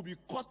 We'll be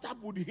caught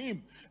up with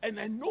him. And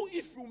I know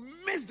if you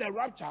miss the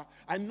rapture,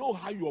 I know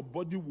how your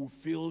body will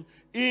feel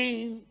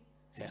in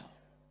hell.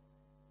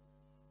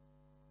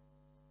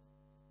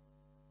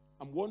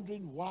 I'm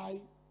wondering why.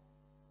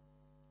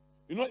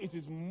 You know, it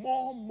is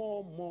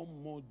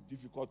more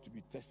difficult to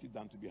be tested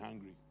than to be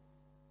hungry.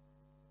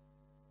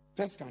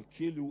 Test can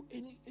kill you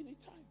any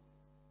time.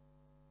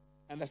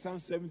 Understand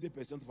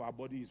 70% of our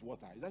body is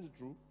water. Is that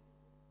true?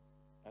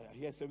 I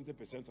hear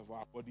 70% of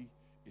our body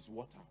is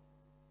water.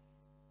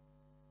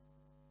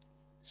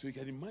 So you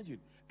can imagine.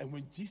 And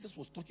when Jesus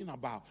was talking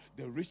about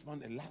the rich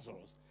man and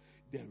Lazarus,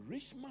 the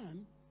rich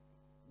man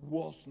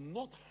was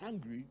not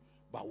hungry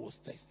but was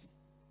thirsty.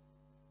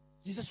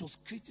 Jesus was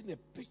creating a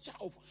picture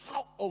of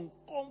how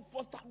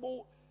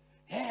uncomfortable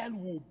hell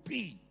will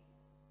be.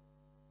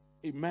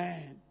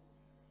 Amen.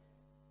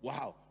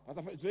 Wow.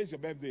 Pastor, today is your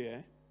birthday,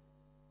 eh?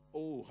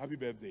 Oh, happy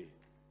birthday.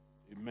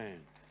 Amen.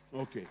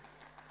 Okay.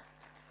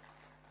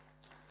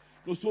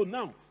 So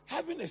now,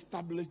 having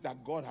established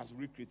that God has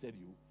recreated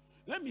you,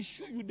 let me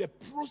show you the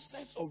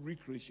process of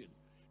recreation.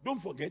 Don't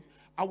forget,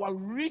 our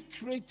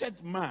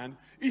recreated man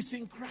is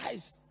in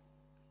Christ.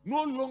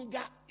 No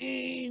longer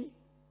in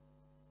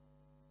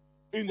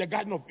the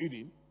Garden of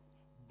Eden,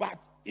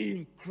 but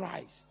in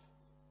Christ.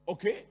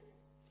 Okay?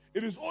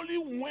 It is only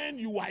when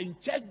you are in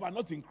church but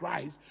not in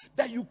Christ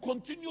that you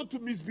continue to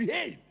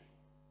misbehave.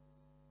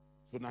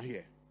 So now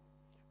here,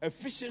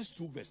 Ephesians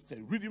 2 verse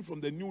 10, reading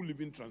from the New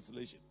Living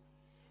Translation.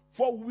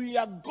 For we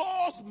are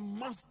God's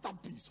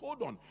masterpiece.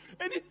 Hold on.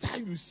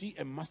 Anytime you see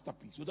a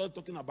masterpiece, we're not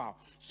talking about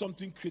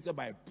something created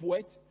by a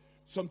poet,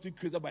 something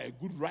created by a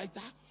good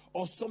writer,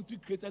 or something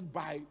created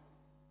by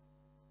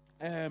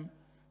a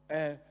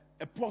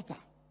potter.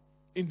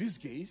 In this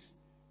case,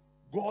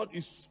 God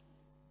is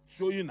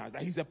showing us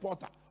that he's a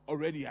potter.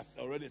 Already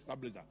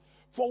established that.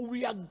 For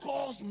we are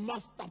God's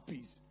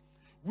masterpiece.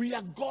 We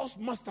are God's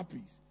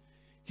masterpiece.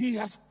 He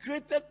has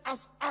created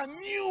us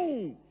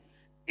anew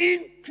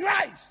in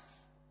Christ.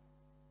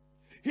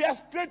 He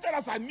has created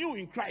us anew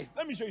in Christ.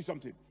 Let me show you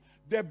something.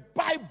 The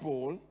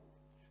Bible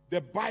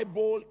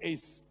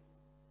is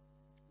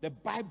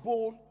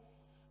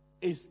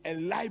a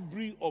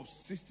library of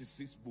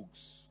 66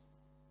 books.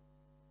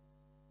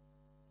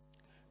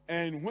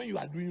 And when you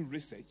are doing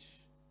research,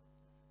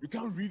 you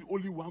can't read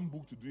only one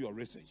book to do your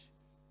research.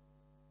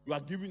 You are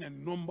given a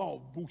number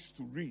of books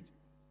to read.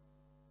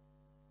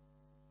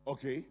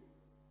 Okay?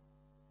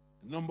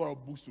 A number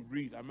of books to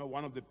read. I remember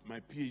one of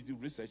my PhD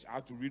research, I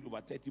had to read over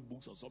 30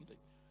 books or something.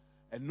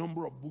 A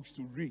number of books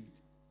to read.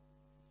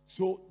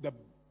 So the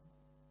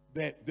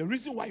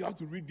reason why you have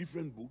to read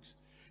different books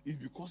is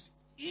because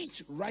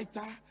each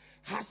writer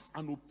has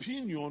an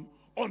opinion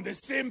on the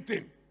same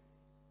thing.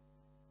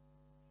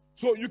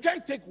 So you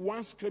can't take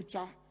one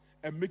scripture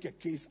and make a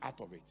case out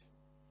of it.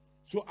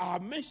 So I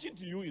have mentioned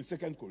to you in 2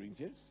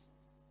 Corinthians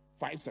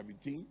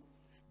 5:17,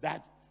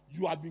 that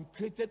you have been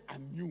created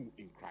anew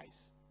in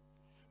Christ.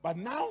 But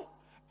now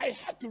I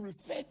have to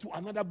refer to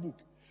another book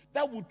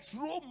that will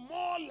throw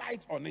more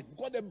light on it,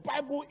 because the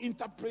Bible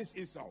interprets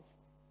itself.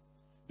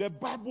 The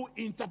Bible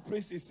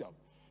interprets itself.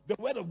 The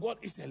word of God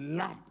is a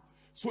lamp,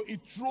 so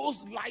it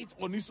throws light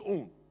on its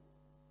own.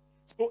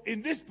 So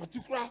in this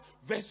particular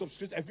verse of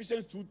scripture,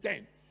 Ephesians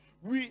 2:10,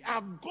 we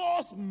are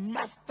God's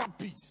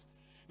masterpiece.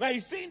 Now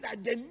he's saying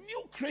that the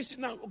new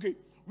creation, now, okay,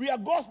 we are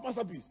God's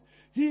masterpiece.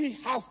 He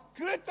has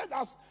created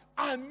us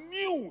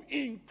anew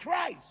in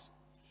Christ.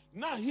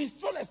 Now he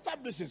still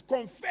establishes,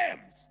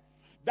 confirms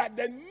that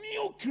the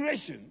new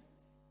creation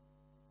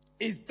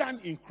is done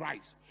in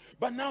Christ.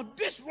 But now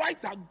this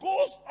writer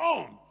goes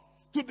on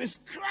to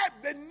describe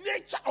the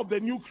nature of the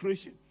new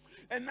creation.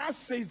 And now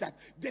says that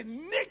the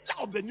nature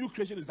of the new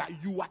creation is that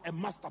you are a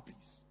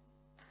masterpiece.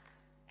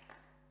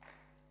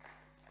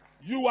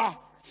 You are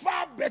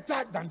far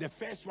better than the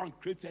first one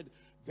created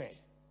there.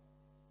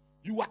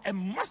 You are a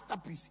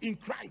masterpiece in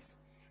Christ.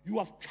 You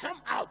have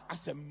come out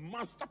as a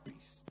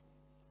masterpiece.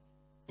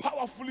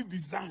 Powerfully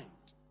designed.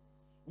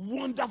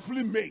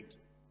 Wonderfully made.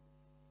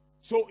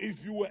 So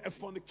if you were a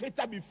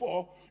fornicator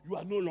before, you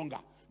are no longer.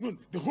 No,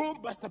 the whole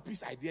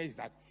masterpiece idea is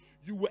that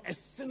you were a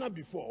sinner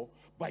before,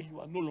 but you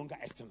are no longer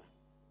a sinner.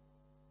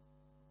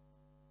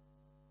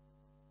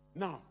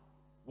 Now,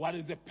 what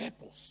is the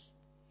purpose?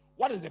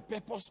 What is the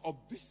purpose of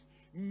this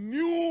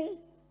new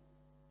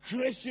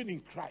creation in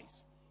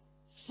Christ?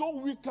 So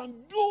we can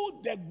do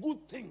the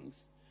good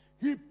things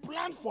He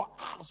planned for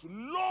us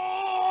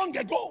long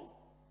ago.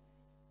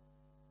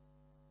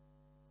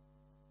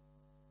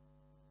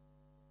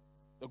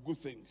 The good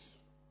things.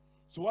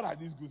 So what are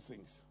these good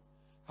things?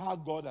 How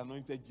God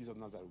anointed Jesus of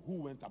Nazareth,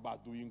 who went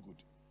about doing good.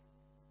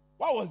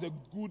 What was the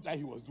good that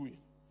He was doing?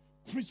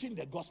 Preaching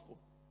the gospel,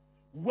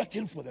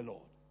 working for the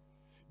Lord.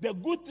 The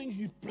good things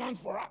He planned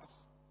for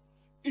us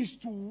is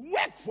to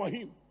work for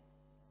Him.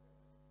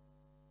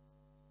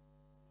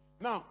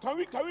 Now, can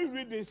we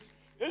read this?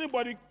 Can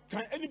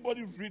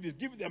anybody read this?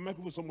 Give the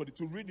microphone to somebody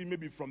to read it,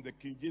 maybe from the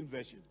King James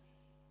Version,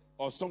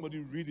 or somebody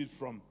read it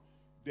from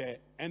the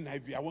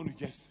NIV. I want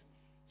to just.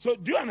 So,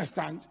 do you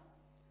understand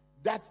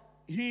that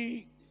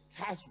He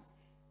has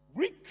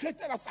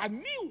recreated us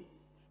anew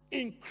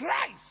in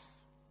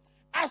Christ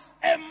as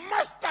a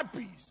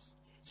masterpiece?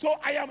 So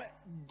I am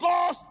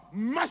God's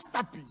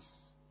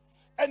masterpiece.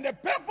 And the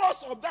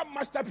purpose of that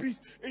masterpiece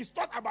is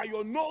not about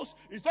your nose,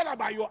 it's not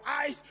about your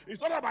eyes,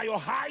 it's not about your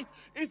height,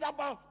 it's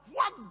about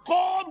what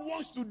God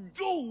wants to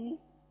do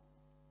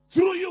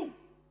through you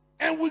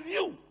and with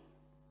you.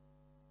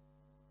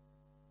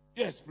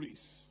 Yes,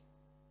 please.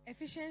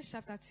 Ephesians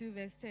chapter 2,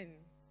 verse 10.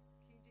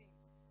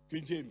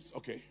 King James,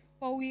 okay.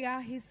 For we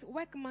are His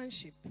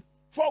workmanship.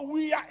 For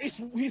we are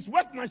his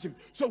workmanship.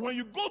 So when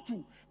you go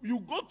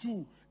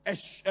to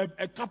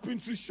a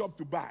carpentry shop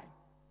to buy,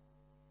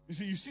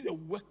 you see the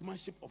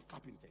workmanship of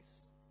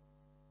carpenters.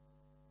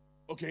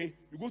 Okay?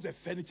 You go to a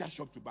furniture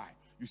shop to buy.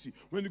 You see,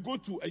 when you go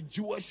to a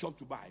jewel shop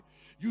to buy,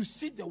 you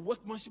see the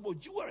workmanship of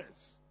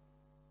jewelers.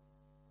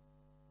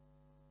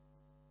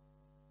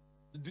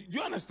 Do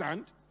you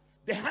understand?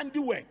 The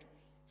handiwork.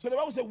 So the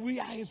Bible says we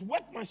are His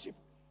workmanship.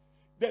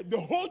 The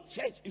whole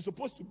church is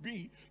supposed to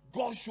be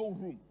God's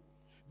showroom.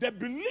 The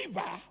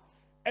believer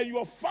and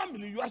your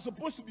family, you are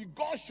supposed to be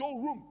God's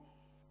showroom.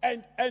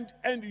 And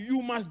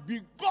you must be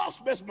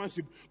God's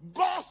workmanship,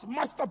 God's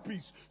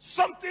masterpiece,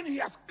 something He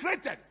has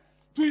created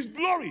to His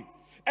glory.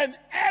 And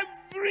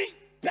every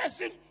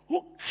person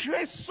who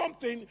creates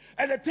something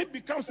and the thing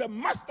becomes a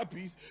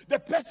masterpiece, the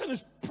person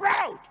is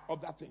proud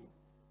of that thing.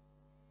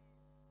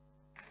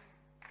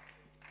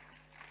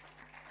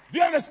 Do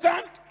you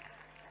understand?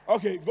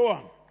 Okay, go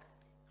on.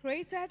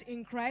 Created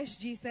in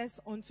Christ Jesus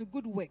unto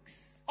good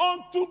works.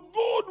 Unto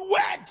good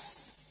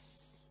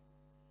works.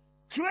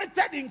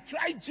 Created in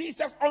Christ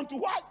Jesus unto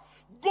what?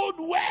 Good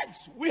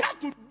works. We have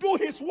to do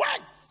His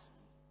works.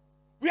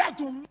 We have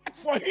to work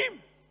for Him.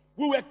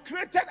 We were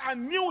created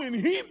anew in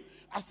Him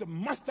as a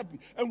masterpiece.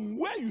 And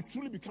where you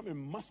truly become a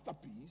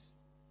masterpiece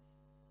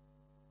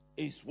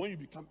is when you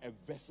become a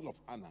vessel of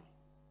honor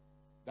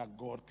that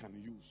God can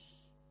use.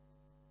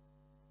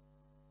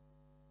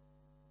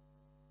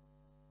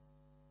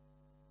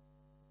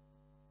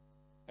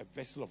 A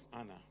vessel of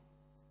honor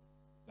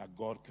that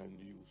God can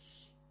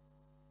use.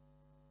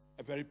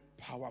 A very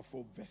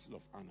powerful vessel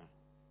of honor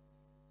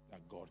that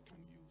God can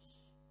use.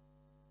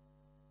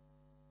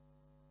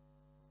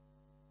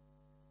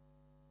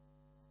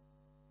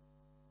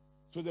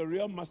 So the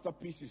real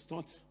masterpiece is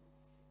not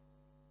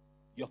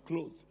your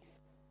clothes.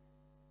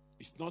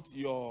 It's not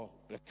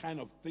the kind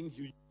of things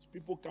you use.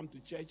 People come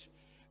to church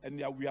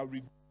and we are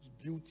reduced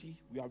beauty.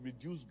 We are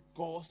reduced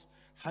God's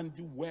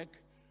handiwork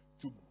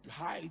to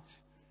height,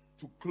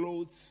 to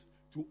clothes,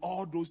 to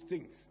all those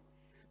things.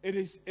 It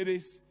is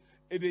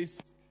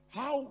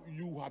how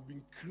you have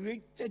been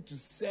created to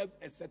serve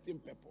a certain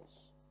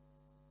purpose.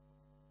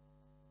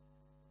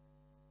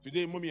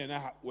 Today, Mommy and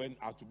I went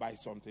out to buy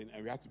something,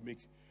 and we had to make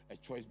a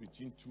choice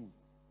between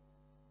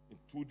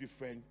two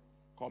different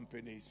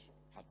companies.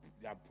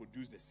 They have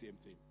produced the same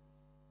thing.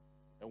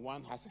 and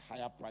one has a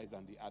higher price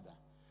than the other.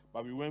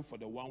 But we went for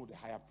the one with the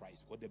higher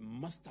price, because the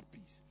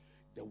masterpiece,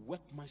 the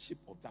workmanship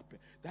of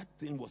that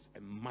thing was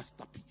a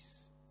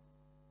masterpiece.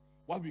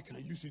 What we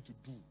can use it to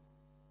do,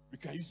 we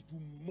can use it to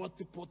do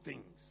multiple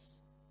things.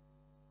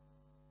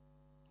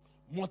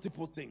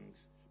 Multiple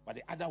things. But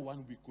the other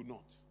one we could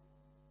not.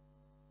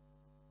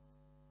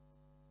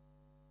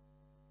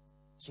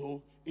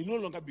 So it no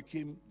longer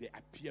became the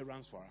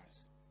appearance for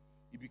us.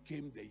 It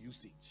became the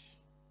usage.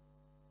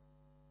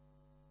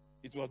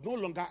 It was no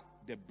longer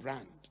the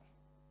brand.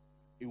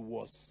 It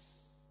was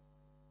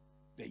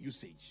the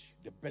usage,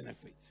 the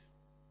benefit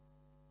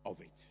of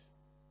it.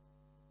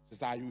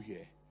 Sister, are you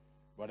here?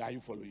 But are you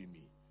following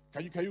me?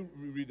 Can you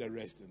read the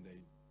rest and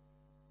then?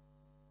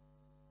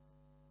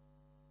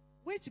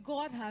 Which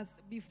God has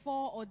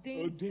before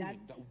ordained that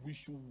we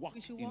should walk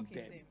in them.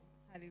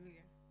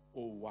 Hallelujah.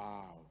 Oh,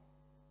 wow.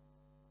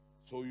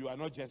 So you are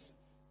not just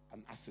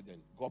an accident.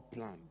 God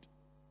planned.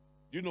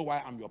 Do you know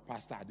why I'm your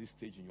pastor at this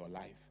stage in your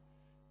life?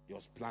 It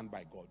was planned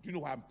by God. Do you know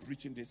why I'm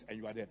preaching this and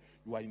you are there?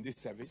 You are in this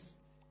service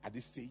at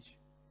this stage.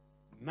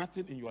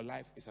 Nothing in your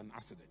life is an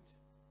accident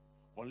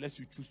unless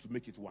you choose to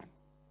make it one.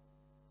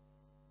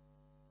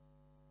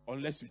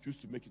 Unless you choose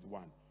to make it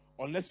one.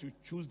 Unless you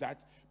choose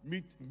that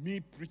me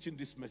preaching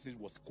this message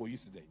was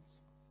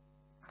coincidence.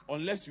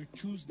 Unless you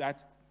choose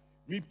that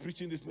me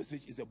preaching this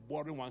message is a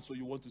boring one, so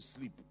you want to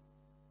sleep.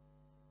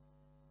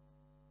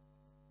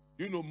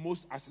 You know,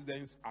 most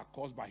accidents are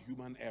caused by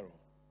human error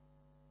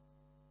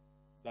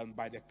than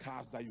by the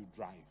cars that you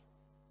drive.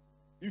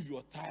 If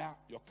your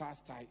car's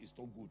tire is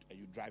not good and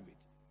you drive it,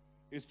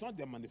 it's not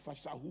the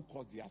manufacturer who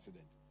caused the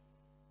accident.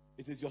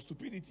 It is your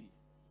stupidity.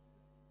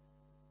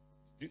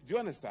 Do you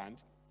understand?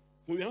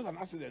 So you're not an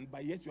accident,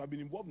 but yet you have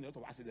been involved in a lot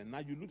of accidents. Now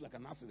you look like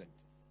an accident.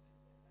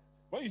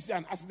 When you see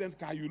an accident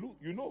car, you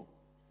know.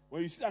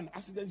 When you see an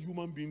accident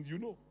human being, you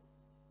know.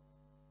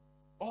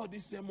 All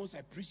these sermons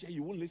I preach here,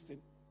 you won't listen.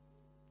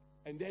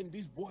 And then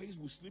these boys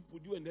will sleep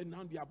with you, and then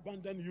now they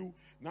abandon you.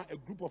 Now a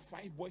group of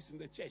 5 boys in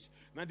the church.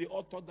 Now they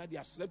all thought that they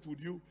have slept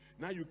with you.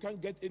 Now you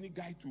can't get any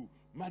guy to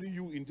marry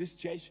you in this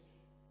church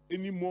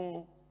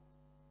anymore.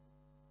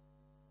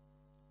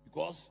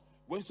 Because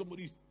when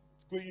somebody is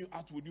going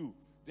out with you,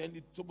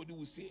 then somebody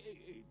will say,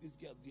 hey, this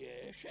girl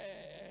there, share.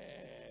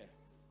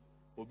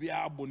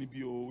 Obia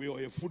Bonibi, or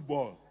a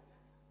football.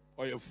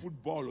 Or a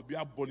football,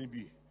 Obia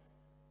Bonibi.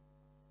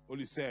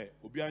 Only say,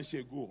 Obia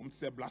she go,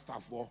 say blaster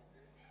 4.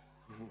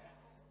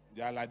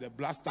 They are like the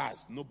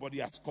blasters. Nobody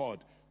has scored.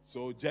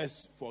 So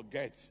just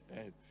forget.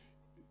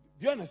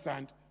 Do you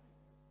understand?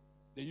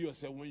 Then you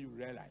yourself, when you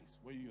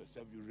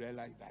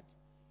realize that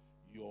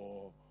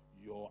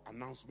your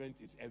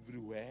announcement is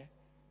everywhere.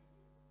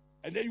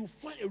 And then you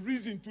find a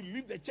reason to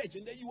leave the church.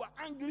 And then you are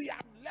angry.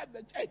 I've left the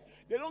church.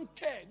 They don't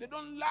care. They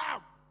don't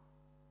laugh.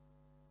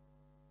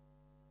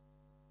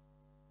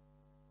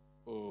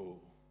 Oh.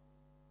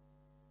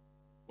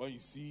 When you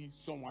see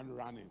someone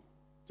running,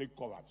 take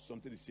cover.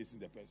 Something is chasing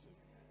the person.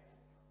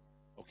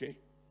 Okay?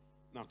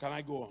 Now, can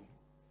I go on?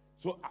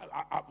 So,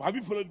 have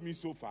you followed me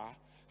so far?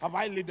 Have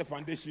I laid the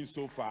foundation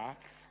so far?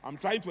 I'm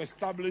trying to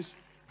establish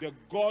the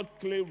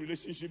God-clay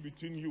relationship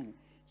between you.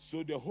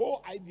 So, the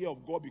whole idea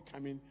of God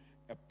becoming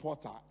a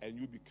potter and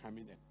you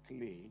becoming a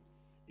clay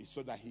is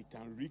so that he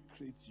can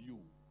recreate you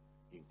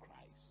in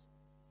Christ.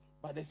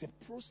 But there's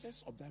a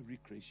process of that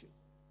recreation.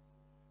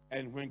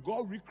 And when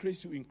God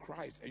recreates you in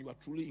Christ and you are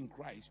truly in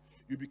Christ,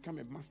 you become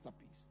a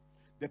masterpiece.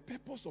 The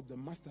purpose of the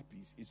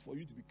masterpiece is for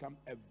you to become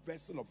a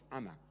vessel of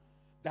honor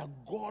that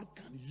God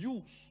can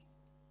use.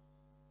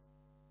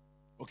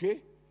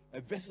 Okay?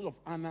 A vessel of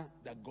honor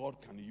that God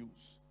can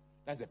use.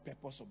 That's the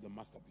purpose of the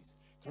masterpiece.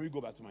 Can we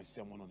go back to my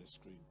sermon on the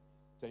screen?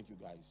 Thank you,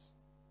 guys.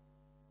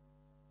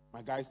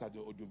 My guys at the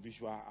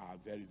audiovisual are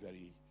very,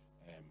 very,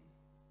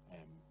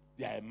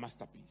 they are a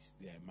masterpiece.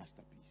 They are a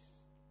masterpiece.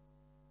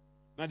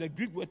 Now, the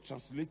Greek word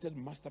translated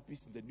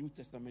masterpiece in the New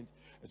Testament,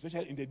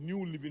 especially in the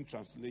New Living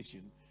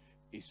Translation,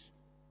 is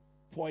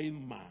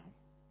poema.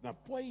 Now,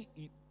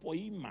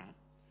 poema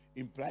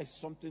implies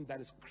something that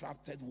is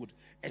crafted with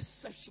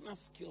exceptional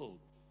skill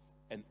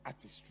and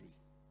artistry.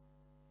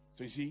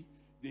 So you see,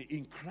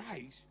 in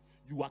Christ,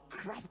 you are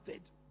crafted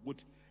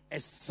with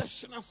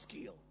exceptional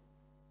skill.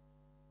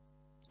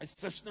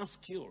 Exceptional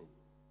skill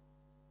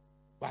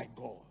by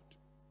God.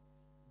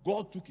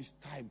 God took his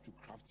time to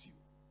craft you.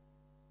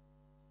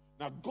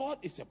 Now, God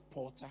is a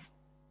potter.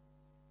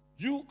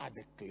 You are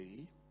the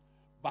clay.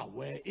 But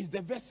where is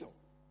the vessel?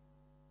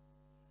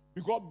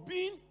 Because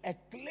being a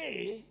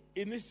clay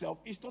in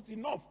itself is not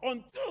enough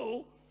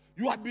until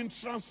you have been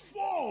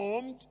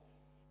transformed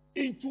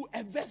into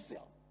a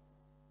vessel.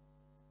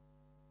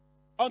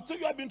 Until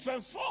you have been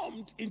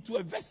transformed into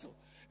a vessel.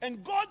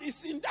 And God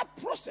is in that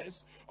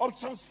process of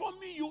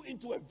transforming you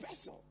into a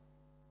vessel.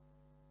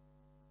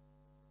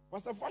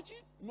 Pastor Fachi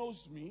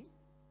knows me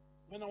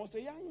when I was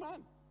a young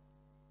man.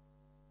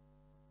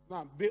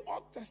 Now, they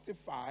all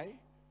testify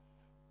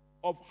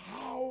of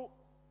how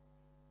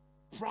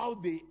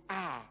proud they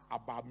are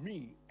about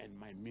me and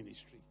my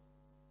ministry.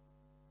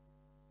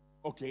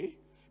 Okay?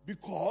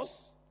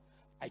 Because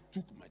I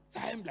took my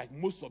time, like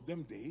most of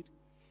them did,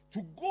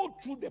 to go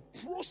through the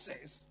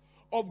process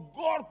of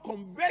God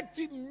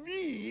converting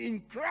me in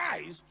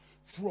Christ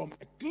from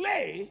a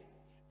clay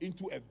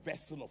into a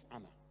vessel of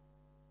honor.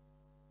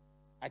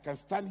 I can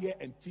stand here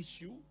and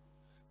teach you.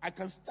 I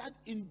can stand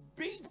in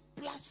big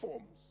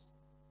platforms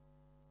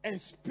and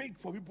speak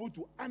for people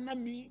to honor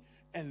me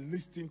and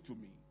listen to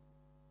me.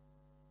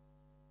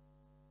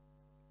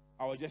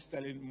 I was just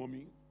telling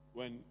Mommy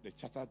when the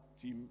charter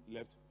team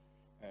left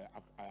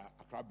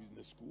Accra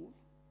Business School,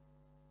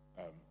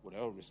 with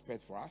all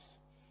respect for us,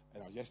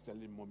 and I was just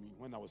telling Mommy,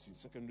 when I was in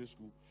secondary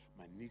school,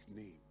 my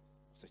nickname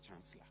was a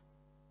chancellor.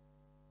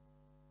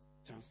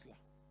 Chancellor.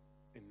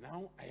 And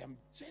now I am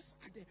just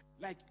at the,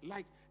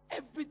 like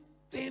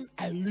everything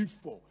I live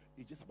for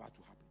is just about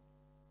to happen.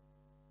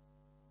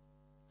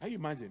 Can you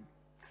imagine?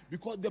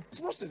 Because the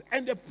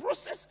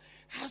process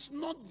has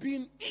not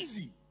been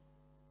easy.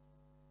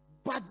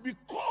 But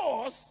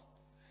because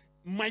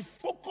my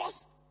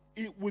focus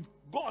with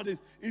God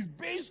is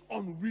based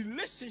on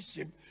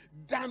relationship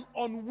than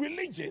on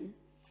religion,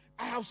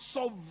 I have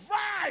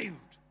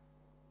survived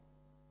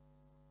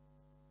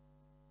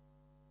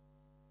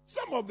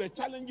some of the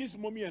challenges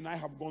Mommy and I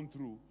have gone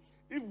through.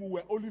 If we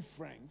were only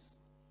friends,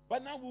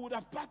 but now we would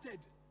have parted.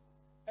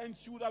 And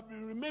she would have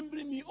been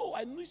remembering me, oh,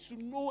 I need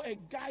to know a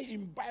guy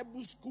in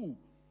Bible school.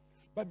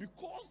 But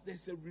because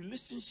there's a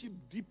relationship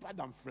deeper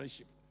than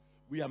friendship,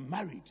 we are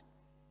married.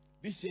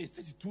 This year is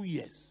 32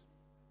 years.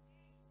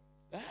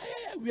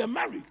 We are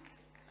married.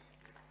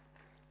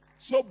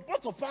 So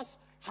both of us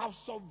have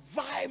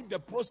survived the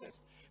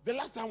process. The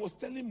last time I was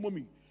telling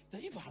Mommy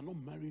that if I had not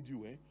married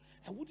you,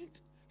 I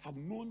wouldn't have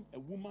known a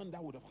woman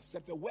that would have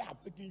accepted where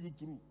I've taken you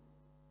through.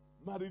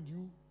 Married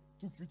you,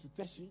 took you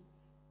to Teshi,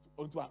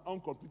 onto an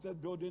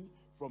uncompleted building,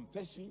 from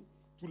Teshi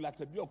to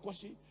Latebi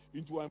Okoshi,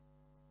 into a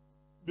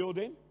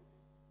building,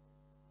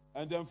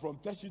 and then from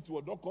Teshi to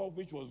Odoko,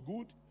 which was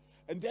good,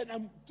 and then I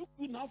took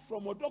you now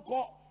from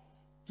Odoko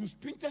to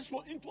Spintex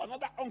Road into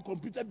another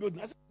uncompleted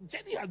building. I said,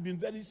 Jenny has been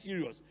very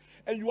serious,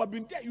 and you have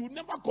been there. You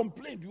never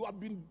complained. You have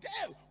been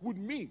there with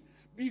me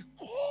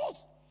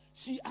because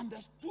she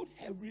understood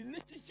her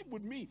relationship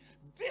with me.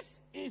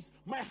 This is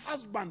my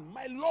husband,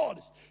 my Lord.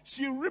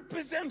 She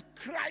represents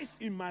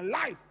Christ in my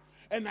life,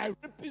 and I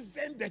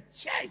represent the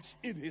church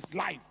in his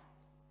life.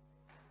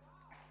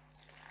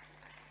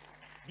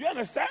 Do you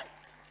understand?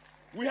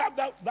 We have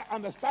that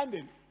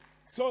understanding.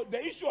 So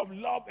the issue of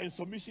love and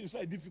submission is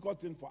not a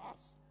difficult thing for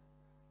us.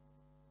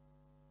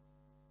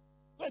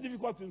 Not a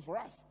difficult thing for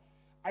us.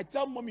 I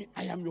tell Mommy,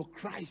 I am your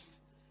Christ.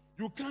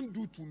 You can't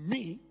do to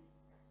me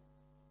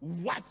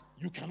what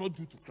you cannot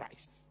do to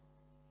Christ.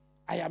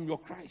 I am your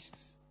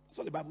Christ. That's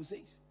what the Bible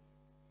says.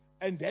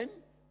 And then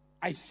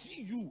I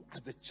see you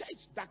as the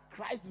church that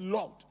Christ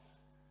loved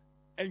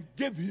and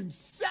gave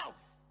himself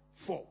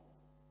for.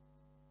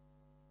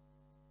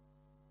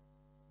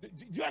 Do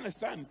you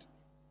understand?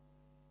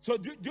 So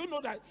do you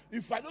know that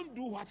if I don't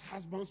do what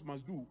husbands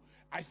must do,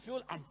 I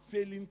feel I'm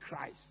failing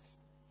Christ.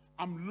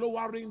 I'm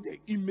lowering the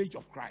image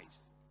of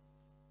Christ.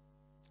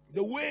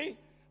 The way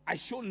I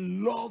show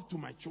love to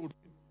my children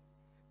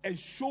and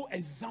show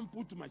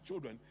example to my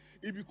children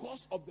is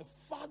because of the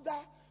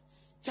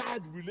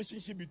father-child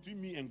relationship between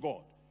me and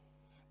God.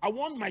 I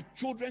want my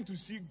children to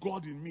see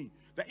God in me.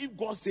 That if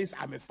God says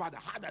I'm a father,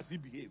 how does he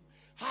behave?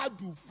 How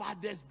do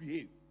fathers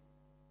behave?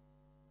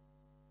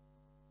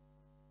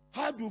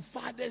 How do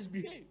fathers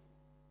behave?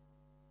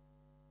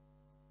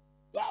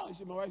 Wow, you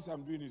see, my wife said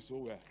I'm doing it so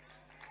well.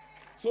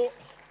 So,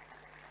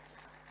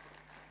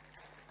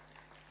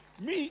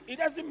 me, it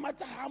doesn't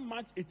matter how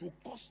much it will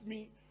cost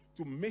me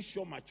to make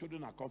sure my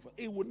children are comfortable.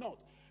 It will not.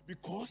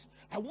 Because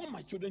I want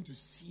my children to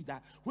see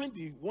that when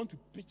they want to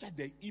picture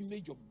the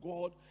image of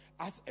God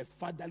as a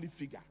fatherly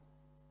figure,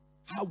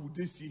 how would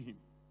they see him?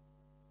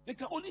 They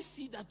can only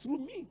see that through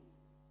me.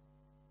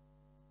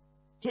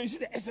 So you see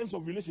the essence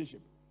of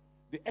relationship.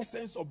 The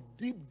essence of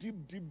deep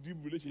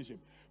relationship.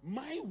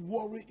 My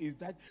worry is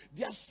that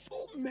there are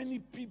so many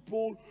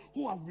people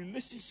who have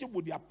relationship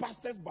with their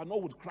pastors but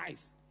not with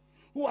Christ.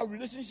 Who have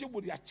relationship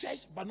with their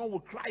church but not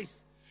with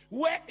Christ.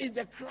 Where is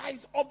the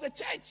Christ of the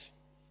church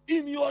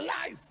in your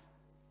life?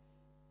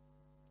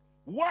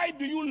 Why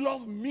do you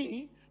love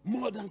me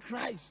more than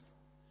Christ?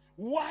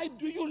 Why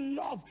do you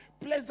love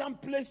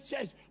Pleasant Place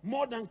Church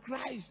more than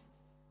Christ?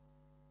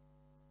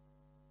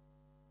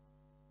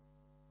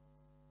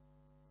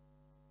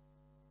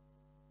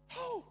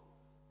 How?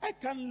 I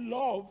can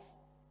love,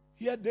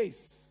 hear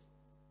this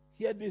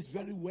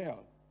very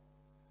well.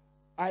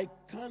 I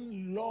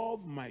can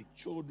love my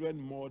children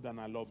more than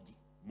I love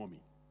Mommy.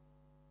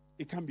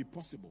 It can be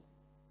possible.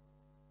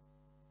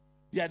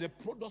 They are the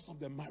products of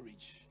the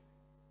marriage.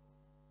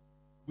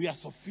 We are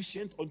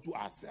sufficient unto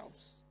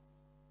ourselves.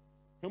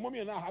 When Mommy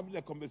and I are having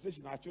a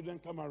conversation, our children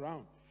come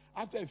around.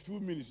 After a few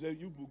minutes,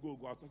 you go.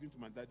 I'm talking to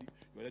my daddy.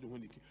 Your daddy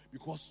when he came.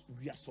 Because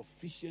we are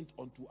sufficient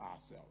unto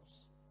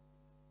ourselves.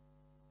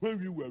 When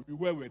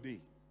where were they?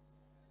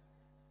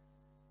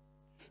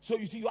 So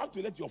you see, you have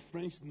to let your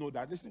friends know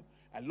that, listen,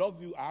 I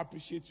love you, I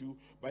appreciate you,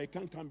 but it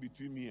can't come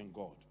between me and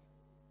God.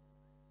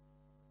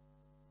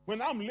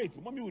 When I'm late,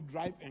 mommy will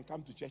drive and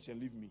come to church and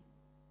leave me.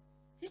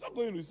 She's not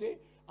going to say,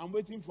 I'm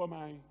waiting for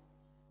my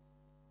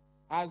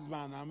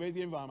husband. I'm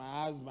waiting for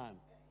my husband.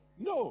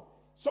 No.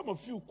 Some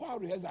of you, choir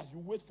rehearsals,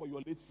 you wait for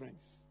your late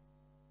friends.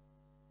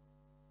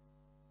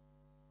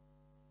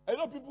 I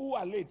know people who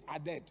are late are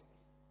dead.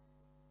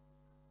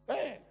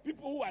 Hey,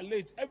 people who are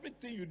late,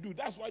 everything you do,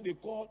 that's why they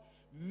call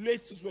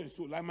late so and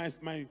so. Like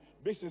my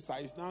big sister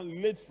is now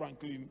late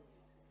Franklin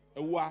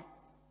Ewa.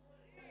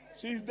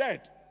 She's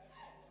dead.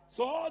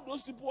 So all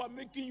those people are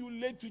making you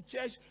late to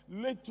church,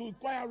 late to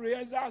choir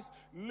rehearsals,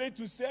 late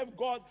to serve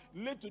God,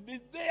 late to this.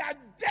 They are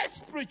dead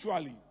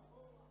spiritually.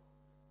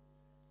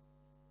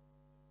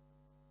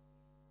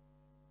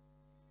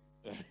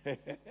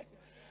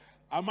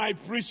 Am I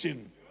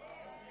preaching?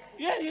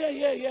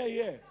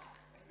 Yeah.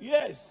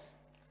 Yes.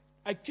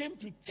 I came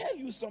to tell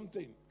you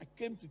something. I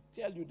came to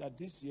tell you that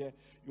this year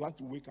you have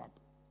to wake up.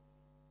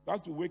 You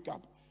have to wake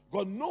up.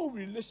 Because no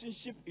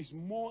relationship is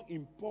more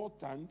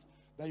important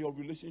than your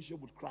relationship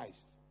with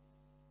Christ.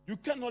 You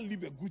cannot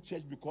leave a good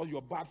church because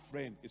your bad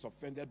friend is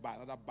offended by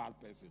another bad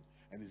person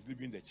and is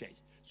leaving the church.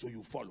 So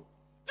you follow.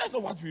 That's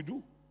not what we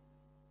do.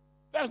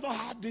 That's not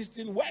how this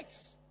thing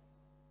works.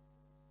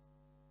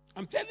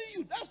 I'm telling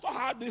you, that's not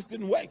how this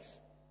thing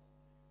works.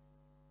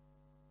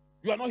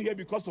 You are not here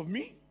because of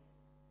me.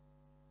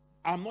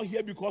 I'm not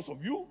here because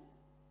of you.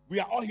 We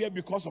are all here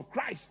because of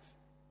Christ.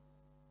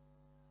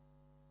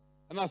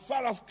 And as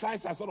far as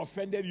Christ has not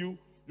offended you,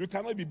 you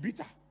cannot be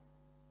bitter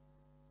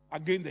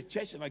against the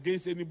church and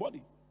against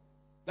anybody.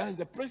 That is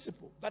the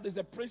principle. That is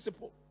the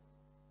principle.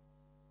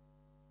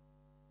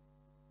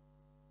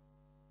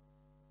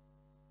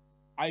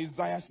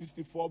 Isaiah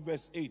 64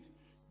 verse 8.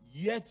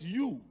 Yet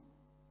you,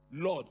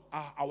 Lord,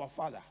 are our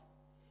Father.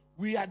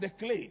 We are the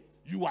clay.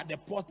 You are the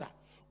potter.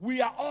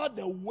 We are all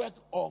the work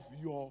of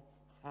your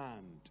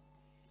hand.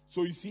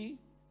 So you see,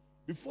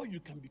 before you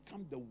can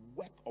become the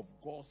work of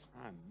God's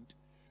hand,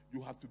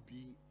 you have to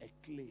be a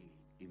clay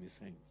in his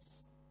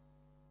hands.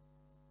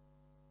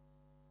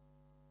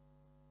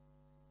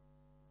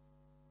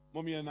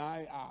 Mommy and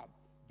I are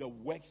the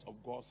works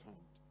of God's hand.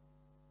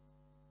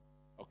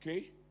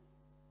 Okay?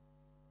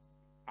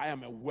 I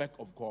am a work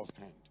of God's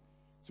hand.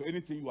 So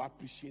anything you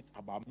appreciate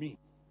about me,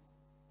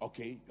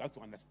 okay, you have to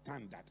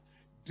understand that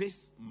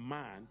this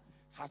man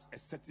has a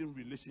certain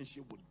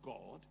relationship with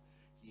God.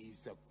 He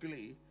is a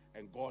clay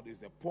and God is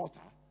the potter,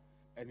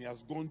 and he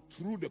has gone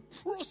through the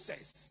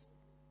process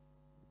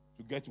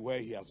to get where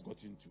he has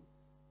gotten to.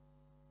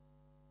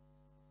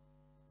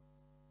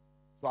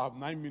 So I have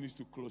 9 minutes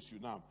to close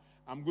you now.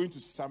 I'm going to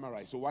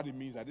summarize. So what it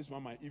means that this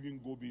one might even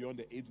go beyond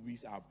the 8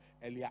 weeks I've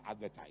earlier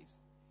advertised.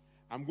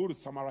 I'm going to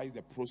summarize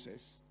the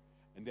process,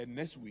 and then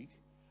next week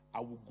I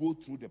will go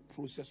through the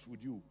process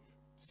with you,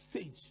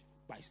 stage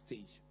by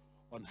stage,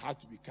 on how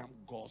to become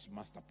God's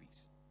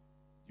masterpiece.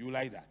 Do you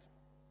like that?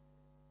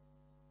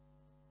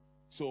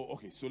 So,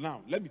 okay, so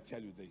now let me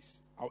tell you this.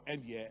 I'll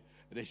end here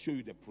and then show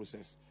you the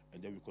process,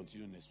 and then we'll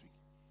continue next week.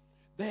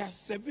 There are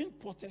 7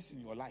 potters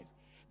in your life.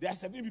 There are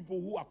 7 people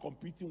who are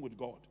competing with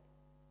God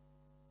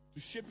to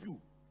shape you.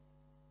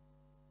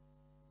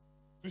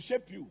 To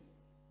shape you.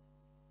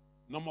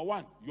 Number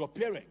 1, your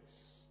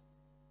parents.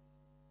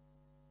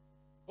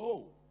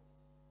 Oh,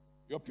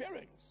 your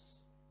parents.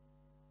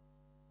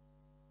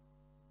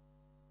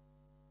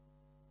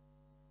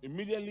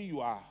 Immediately you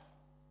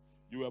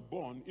were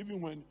born,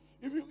 even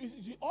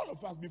all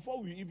of us,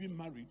 before we even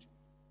married,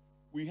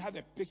 we had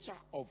a picture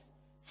of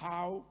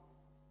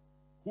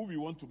who we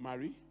want to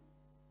marry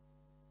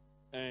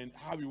and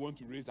how we want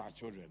to raise our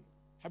children.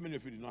 How many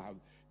of you did not have?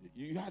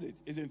 You had it,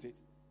 isn't it?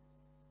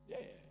 Yeah.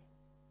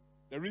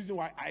 The reason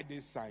why I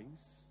did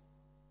science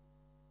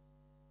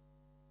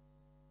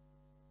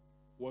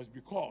was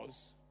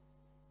because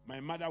my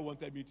mother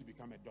wanted me to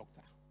become a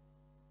doctor.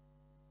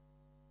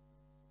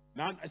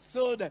 Now,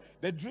 still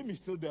the dream is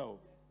still there.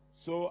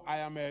 So I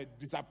am a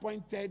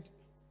disappointed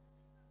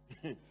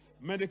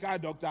medical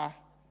doctor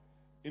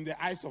in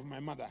the eyes of my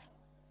mother.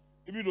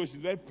 Even though she's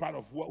very proud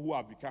of who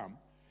I've become.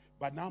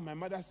 But now my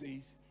mother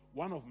says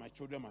one of my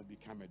children must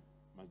become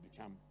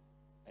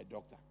a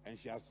doctor. And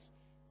she has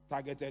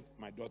targeted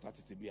my daughter,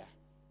 Titibia.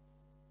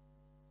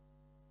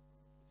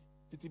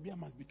 Titibia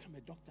must become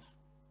a doctor.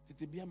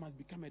 Titibia must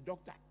become a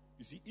doctor.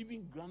 You see,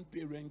 even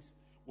grandparents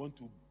want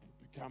to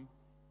become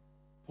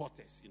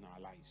potters in our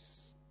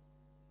lives.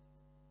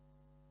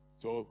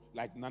 So,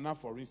 like Nana,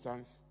 for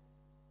instance,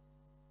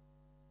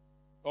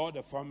 all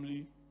the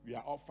family, we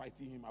are all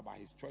fighting him about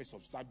his choice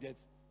of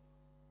subjects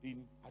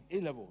at A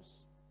levels.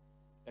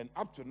 And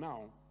up to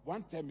now,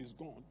 one term is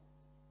gone,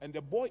 and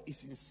the boy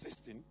is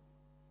insisting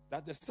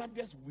that the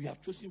subjects we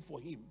have chosen for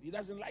him, he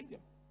doesn't like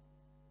them.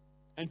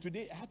 And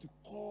today I had to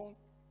call,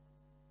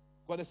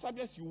 because the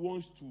subjects he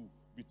wants to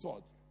be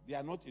taught, they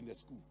are not in the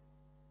school.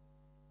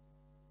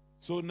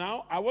 So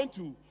now I had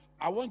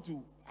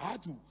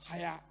to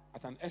hire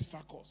at an extra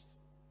cost.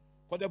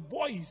 But the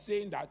boy is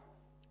saying that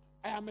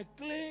I am a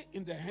clay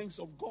in the hands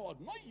of God,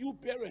 not you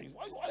parents.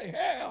 What the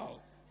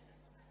hell?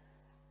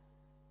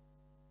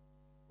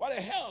 What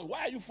the hell?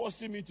 Why are you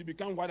forcing me to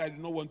become what I do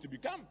not want to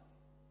become?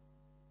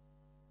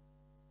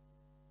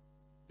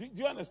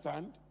 Do you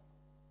understand?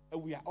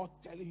 And we are all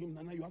telling him,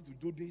 Nana, you have to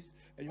do this,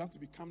 and you have to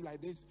become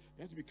like this,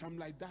 you have to become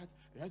like that,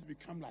 and you have to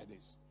become like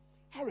this.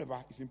 However,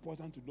 it's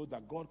important to know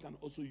that God can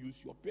also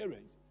use your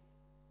parents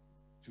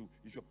to,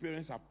 if your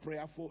parents are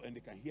prayerful and they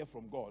can hear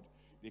from God,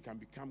 they can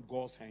become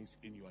God's hands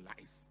in your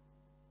life.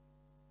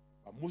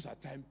 But most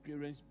of the time,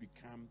 parents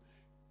become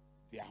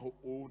their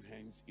own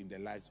hands in the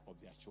lives of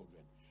their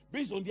children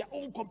based on their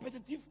own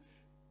competitive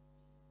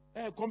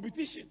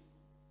competition.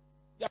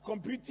 They are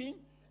competing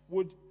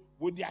with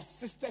their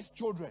sister's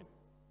children.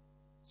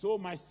 So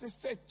my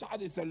sister's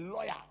child is a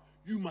lawyer.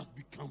 You must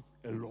become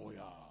a lawyer.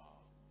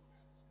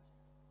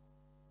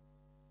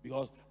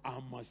 Because I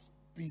must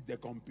beat the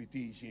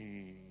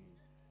competition.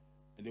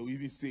 And they will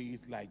even say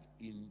it like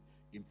in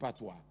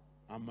Patois.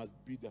 I must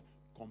beat the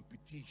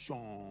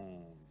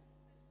competition.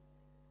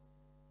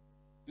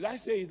 Did I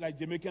say it like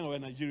Jamaican or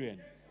Nigerian?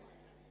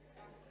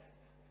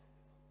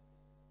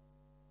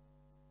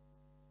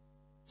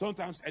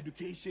 Sometimes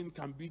education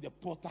can be the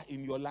potter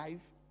in your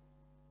life.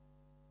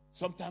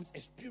 Sometimes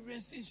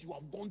experiences you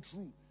have gone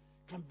through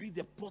can be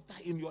the potter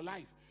in your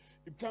life.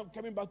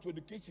 Coming back to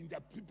education, there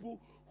are people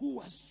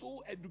who are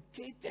so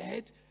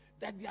educated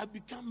that they have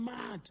become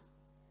mad.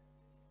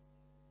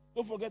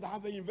 Don't forget I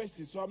have a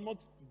university, so I'm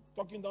not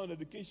talking down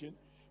education.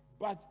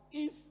 But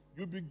if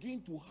you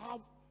begin to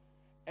have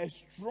a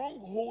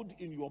stronghold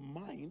in your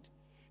mind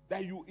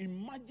that you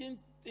imagine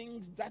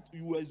things that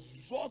you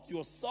exalt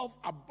yourself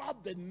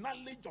above the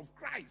knowledge of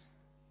Christ,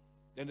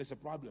 then there's a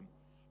problem.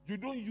 You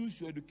don't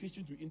use your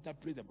education to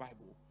interpret the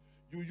Bible.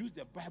 You use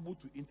the Bible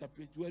to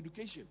interpret your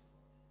education.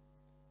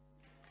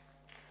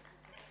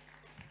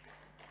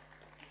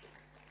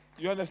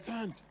 You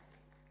understand?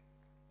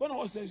 When I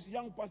was a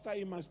young pastor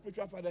in my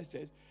spiritual father's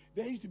church,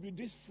 there used to be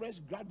this fresh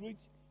graduate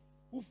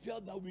who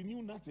felt that we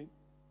knew nothing.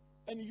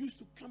 And he used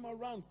to come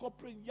around,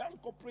 young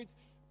corporate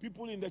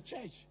people in the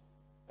church.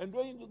 And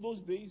during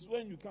those days,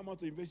 when you come out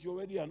of university, you're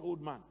already an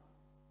old man.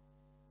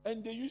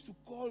 And they used to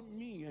call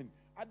me and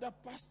other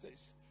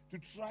pastors to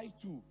try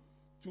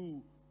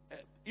to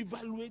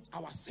evaluate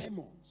our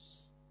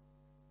sermons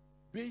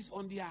based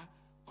on their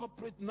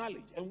corporate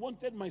knowledge, and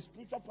wanted my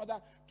spiritual father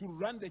to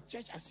run the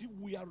church as if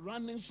we are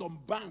running some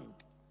bank.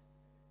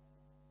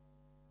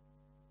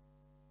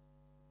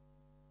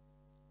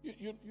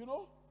 You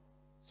know?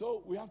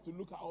 So we have to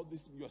look at all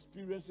these your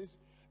experiences,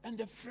 and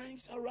the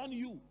friends around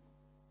you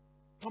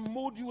can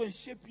mold you and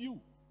shape you.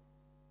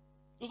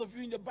 Those of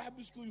you in the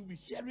Bible school, you'll be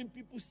hearing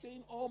people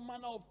saying all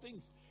manner of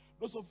things.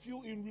 Those of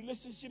you in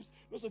relationships,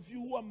 those of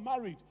you who are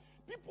married,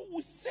 people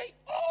will say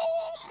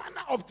all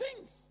manner of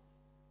things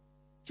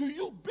to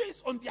you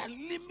based on their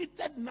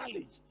limited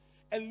knowledge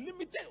and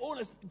limited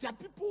honesty. There are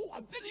people who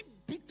are very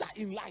bitter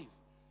in life,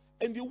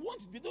 and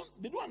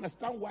they don't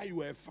understand why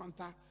you are a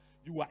Fanta.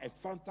 You are a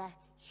Fanta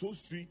so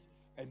sweet,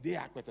 and they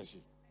are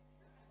Kwetashi.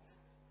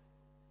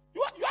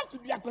 You have to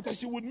be a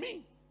Kwetashi with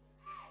me.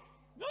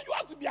 No, you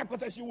have to be a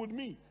Kwetashi with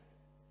me.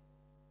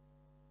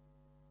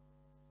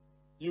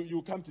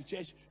 You come to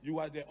church, you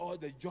are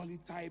the jolly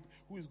type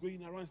who is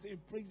going around saying,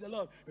 praise the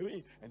Lord.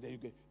 And then you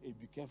go, hey,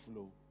 be careful,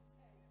 oh.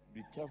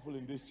 Be careful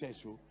in this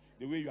church, oh.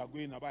 The way you are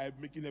going about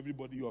making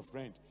everybody your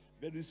friend.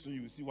 Very soon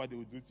you will see what they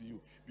will do to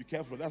you. Be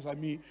careful. That's why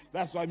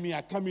me,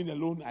 I come in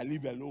alone, I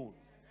leave alone.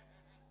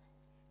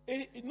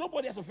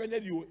 Nobody has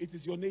offended you. It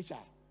is your nature.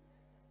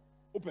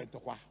 Open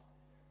tokwa.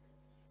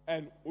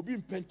 And obi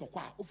pen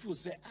tokwa. If you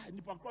say,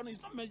 nipa krona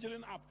is not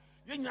measuring up.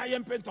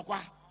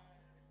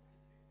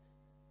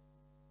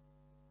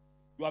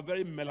 You are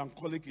very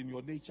melancholic in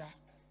your nature.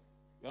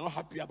 You are not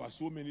happy about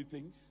so many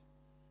things.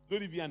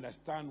 Don't even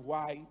understand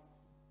why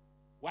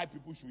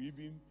people should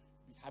even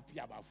be happy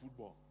about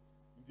football.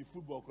 In the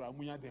football,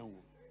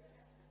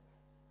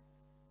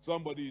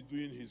 somebody is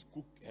doing his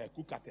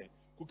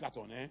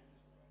cookathon, eh?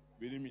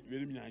 Very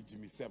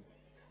Jimmy Sem.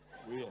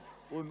 We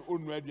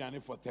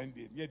on for 10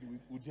 days. Yet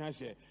we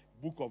just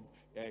book of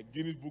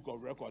Guinness Book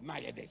of Record. Na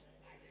yet day.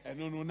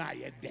 No, na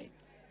yet day.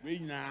 We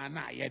na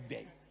yet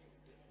day.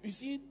 You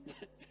see,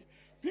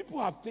 people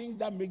have things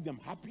that make them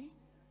happy.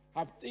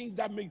 Have things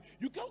that make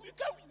you can't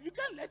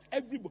let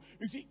everybody.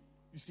 You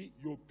see,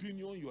 your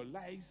opinion, your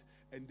lies,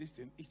 and this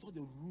thing. It's not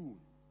the rule.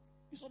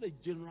 It's not a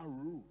general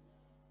rule.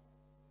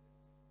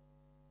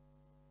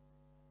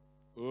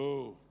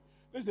 Oh.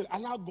 Listen,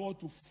 allow God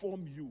to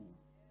form you.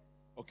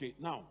 Okay,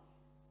 now,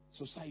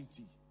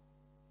 society.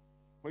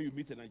 When you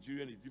meet a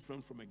Nigerian, it's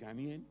different from a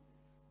Ghanaian.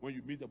 When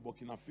you meet a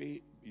Burkina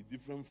Faso, it's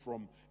different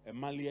from a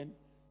Malian.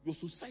 Your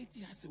society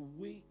has a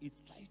way it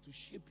tries to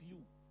shape you.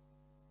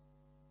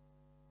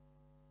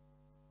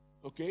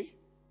 Okay?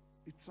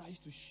 It tries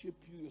to shape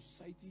you. Your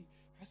society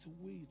has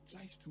a way it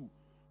tries to.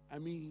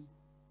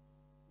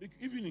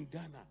 Even in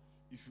Ghana,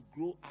 if you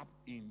grow up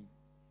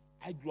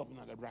I grew up in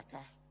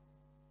Adabraka.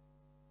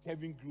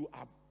 Kevin grew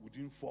up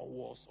within 4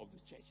 walls of the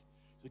church.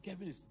 So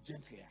Kevin is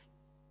gentler.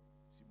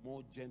 He's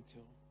more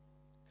gentle,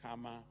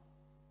 calmer.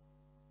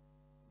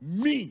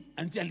 Me,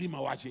 until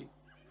Limawache.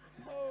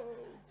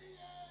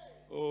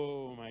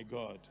 Oh my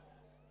God.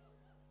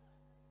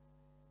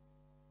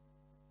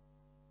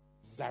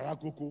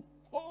 Zarakoko.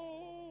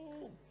 Oh.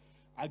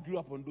 I grew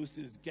up on those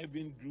things.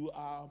 Kevin grew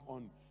up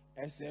on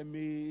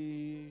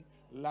SMA,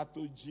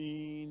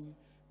 Latogene,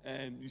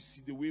 and you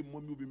see the way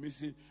mommy will be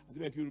missing. I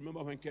think you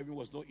remember when Kevin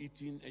was not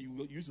eating and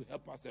you used to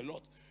help us a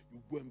lot. You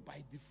go and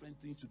buy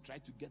different things to try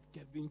to get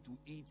Kevin to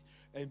eat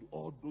and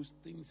all those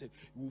things. And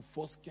you will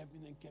force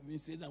Kevin, and Kevin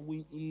said, I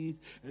won't eat.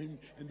 And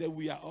then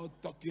we are all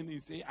talking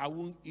and say, I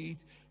won't eat.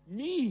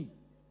 Me.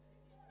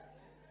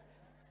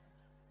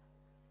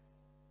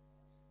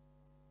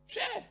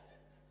 Share.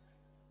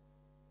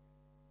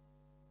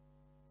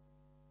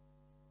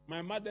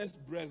 My mother's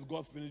breast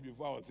got finished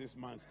before I was 6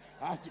 months.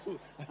 I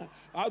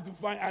had to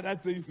find other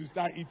things to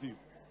start eating.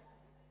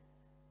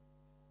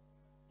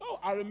 Oh,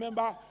 I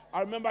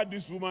remember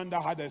this woman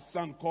that had a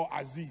son called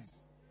Aziz.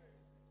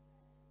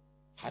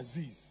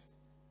 Aziz.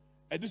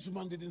 And this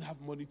woman didn't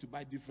have money to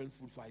buy different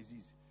food for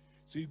Aziz.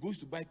 So he goes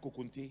to buy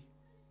kokonte.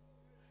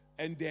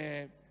 And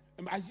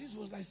Aziz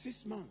was like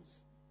 6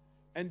 months.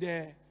 And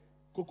the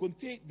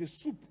kokonte, the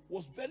soup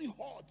was very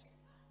hot.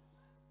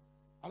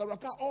 All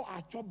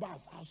our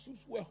chobas, our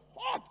soups were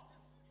hot.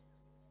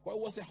 Because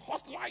it was a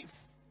hot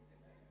life.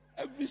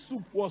 Every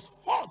soup was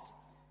hot.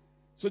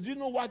 So do you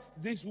know what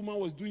this woman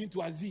was doing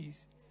to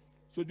Aziz?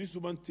 So this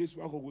woman takes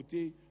one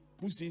kokote,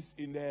 puts it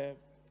in the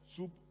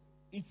soup,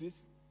 eats it,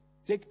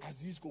 take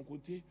Aziz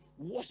kokote,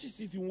 washes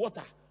it in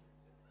water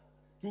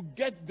to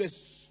get the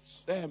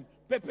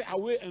pepper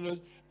away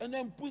and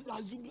then put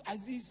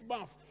Aziz's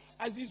mouth.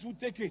 Aziz will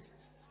take it.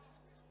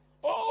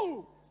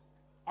 Oh!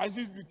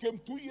 Aziz became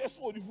 2 years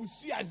old. If you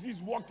see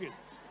Aziz walking,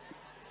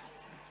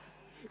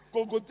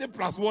 kokote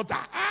plus water.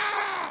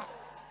 Ah!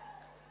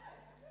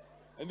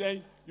 And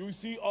then you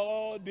see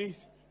all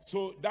this.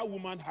 So that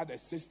woman had a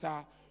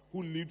sister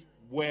who lived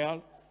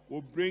well,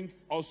 will bring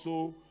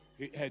also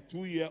her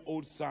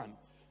 2-year-old son.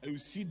 And you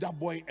see that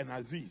boy and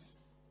Aziz.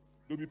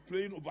 They'll be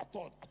playing over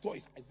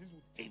toys. Aziz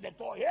will take the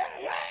toy,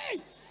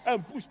 hey,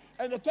 and push.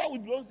 And the toy will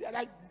belong there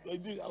like,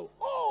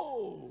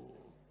 oh!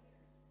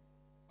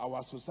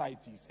 Our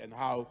societies and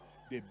how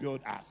they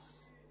build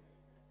us.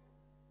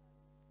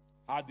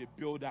 How they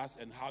build us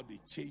and how they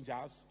change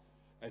us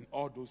and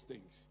all those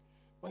things.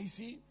 But you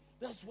see,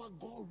 that's what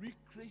God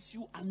recreates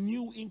you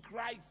anew in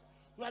Christ.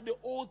 So that the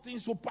old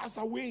things will pass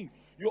away.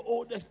 Your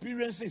old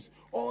experiences,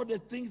 all the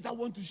things that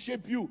want to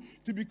shape you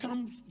to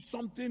become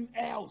something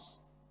else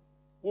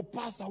will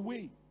pass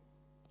away.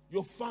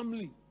 Your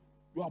family,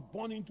 you are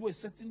born into a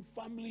certain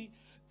family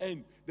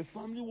and the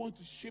family wants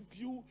to shape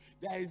you.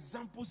 There are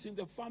examples in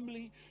the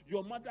family.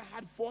 Your mother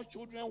had 4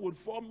 children with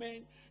 4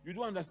 men. You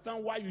don't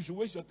understand why you should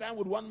waste your time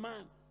with one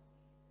man.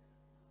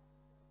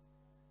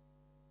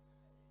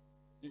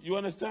 You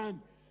understand?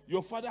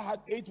 Your father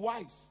had 8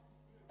 wives.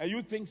 And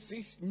you think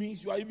 6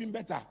 means you are even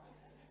better.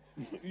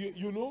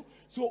 you know?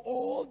 So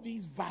all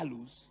these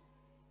values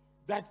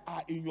that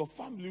are in your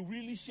family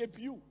really shape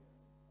you.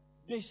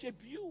 They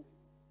shape you.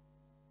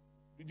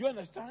 Do you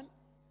understand?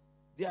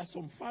 There are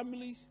some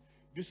families,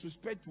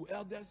 disrespect to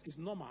elders is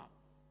normal.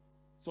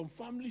 Some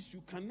families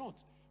you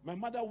cannot. My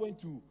mother went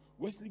to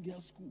Wesley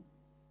Girls School.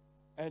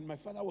 And my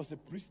father was a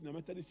priest in the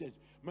Methodist Church.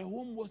 My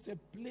home was a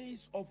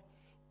place of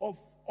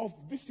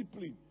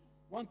discipline.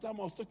 One time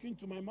I was talking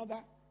to my mother.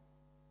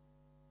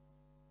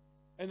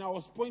 And I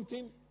was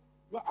pointing.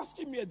 You were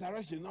asking me a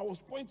direction. I was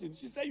pointing.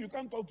 She said, you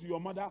can't talk to your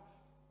mother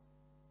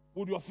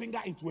with your finger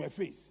into her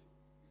face.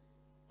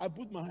 I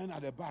put my hand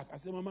at the back. I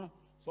said, Mama,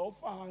 so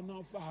far,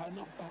 not far,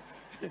 not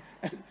far.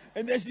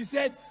 And then she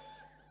said,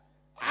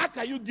 how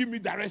can you give me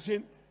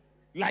direction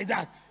like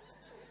that?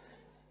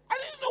 I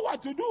didn't know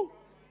what to do.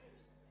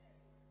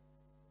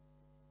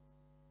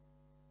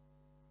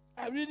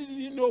 I really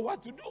didn't know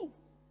what to do.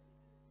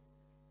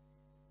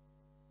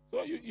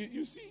 So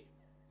you see.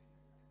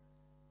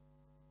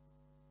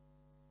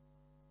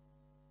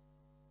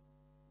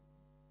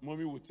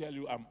 Mommy will tell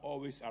you I'm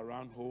always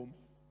around home.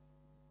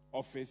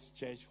 Office,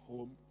 church,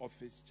 home,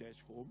 office, church,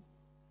 home.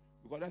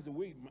 Because that's the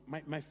way.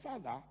 My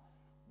father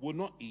will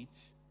not eat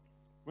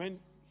when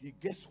he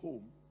gets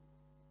home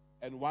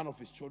and one of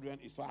his children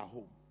is not at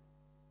home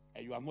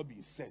and you are not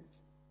being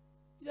sent.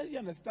 He doesn't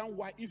understand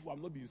why if you are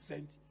not being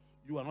sent,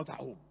 you are not at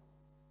home.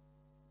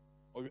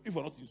 Or if you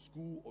are not in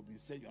school or being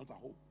sent, you are not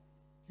at home.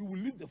 He will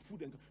leave the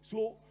food and come.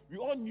 So we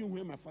all knew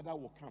when my father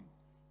will come.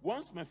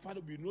 Once my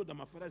father, we know that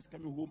my father is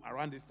coming home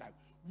around this time,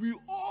 we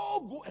all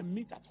go and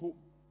meet at home.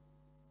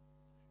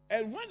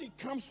 And when he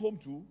comes home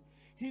too,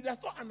 he does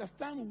not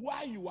understand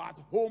why you are at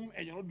home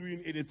and you're not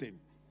doing anything.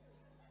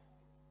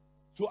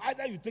 So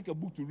either you take a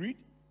book to read,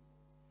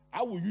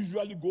 I will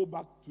usually go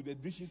back to the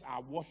dishes I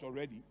washed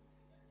already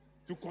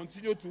to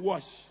continue to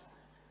wash.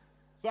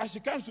 So as he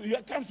comes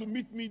to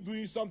meet me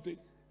doing something,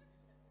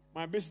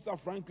 my big sister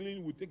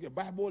Franklin will take a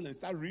Bible and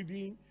start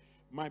reading.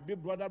 My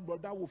big brother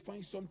will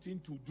find something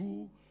to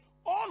do.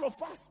 All of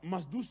us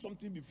must do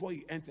something before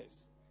he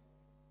enters.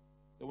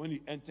 And when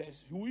he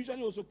enters, he will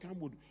usually also come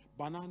with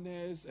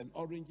bananas and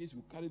oranges.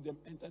 We carry them,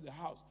 enter the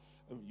house.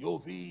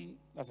 Yovi,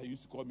 that's how he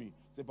used to call me.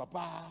 Say,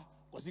 Papa,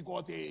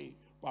 Kosikote,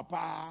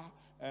 Papa,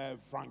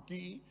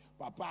 Frankie,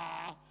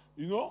 Papa,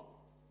 you know.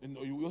 And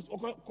you also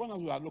call us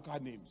with our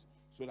local names.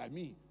 So that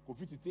me,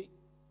 Kofitite,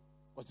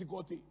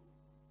 Osikote,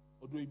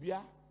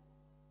 Odoibia,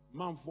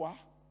 Manfwa,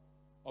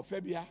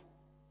 Ofebia,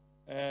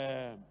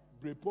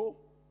 Brepo,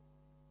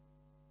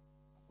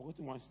 I've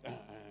forgotten one,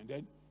 and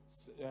then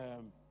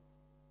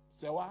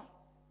Sewa.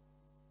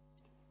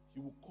 He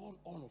will call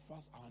all of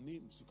us our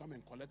names to come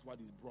and collect what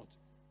is brought.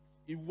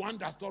 If one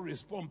does not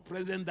respond,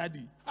 present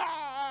daddy,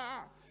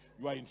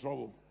 you are in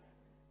trouble.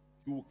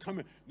 He will come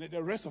and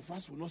the rest of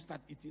us will not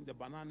start eating the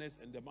bananas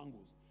and the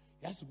mangoes.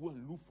 He has to go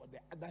and look for the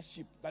other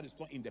sheep that is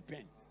not in the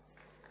pen.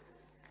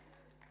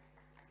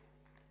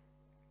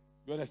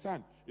 You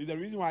understand? It's the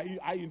reason why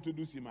I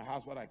introduce in my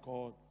house what I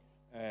call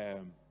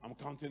I'm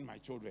counting my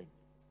children.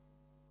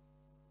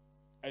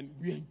 And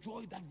we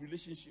enjoy that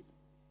relationship.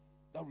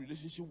 That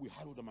relationship we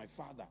had with my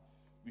father.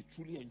 We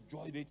truly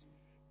enjoyed it,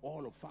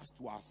 all of us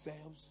to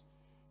ourselves.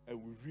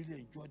 And we really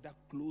enjoyed that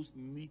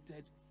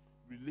close-knitted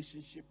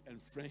relationship and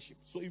friendship.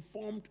 So it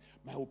formed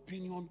my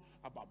opinion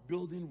about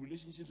building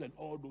relationships and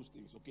all those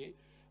things, okay?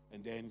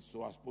 And then,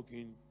 so I've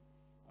spoken,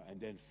 and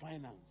then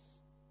finance.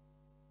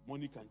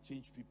 Money can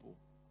change people.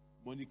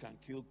 Money can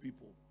kill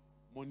people.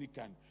 Money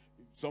can,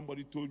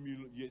 somebody told me,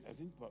 yes, I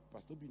think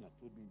Pastor Bina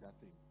told me that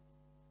thing.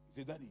 He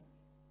said, Daddy,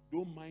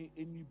 don't mind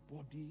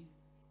anybody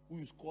who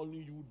is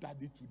calling you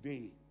daddy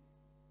today.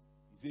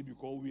 He said,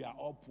 because we are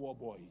all poor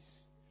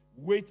boys.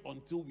 Wait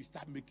until we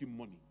start making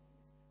money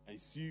and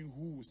see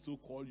who will still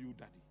call you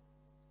daddy.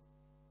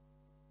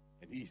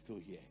 And he is still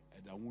here.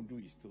 And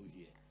Awundu is still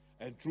here.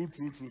 And true.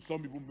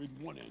 Some people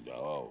make money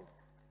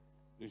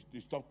and they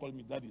stop calling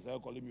me daddy. They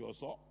start calling me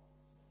Oso.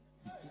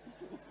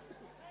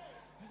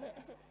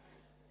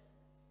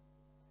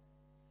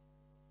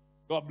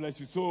 God bless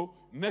you. So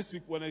next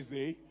week,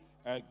 Wednesday,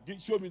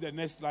 show me the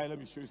next slide. Let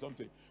me show you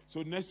something.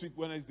 So next week,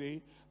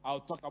 Wednesday, I'll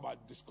talk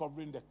about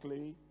discovering the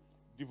clay,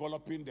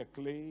 developing the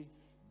clay,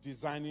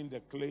 designing the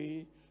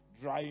clay,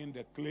 drying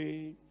the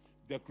clay,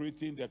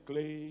 decorating the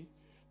clay,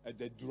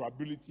 the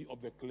durability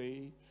of the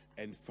clay,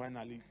 and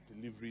finally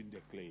delivering the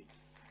clay.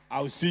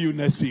 I'll see you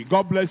next week.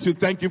 God bless you.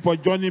 Thank you for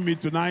joining me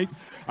tonight.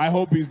 I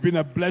hope it's been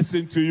a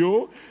blessing to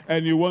you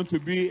and you want to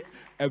be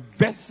a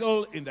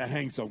vessel in the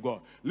hands of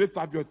God. Lift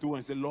up your two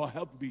and say, Lord,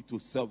 help me to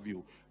serve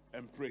you.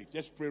 And pray.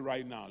 Just pray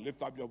right now.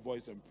 Lift up your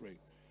voice and pray.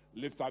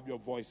 Lift up your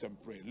voice and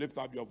pray. Lift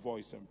up your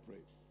voice and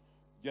pray.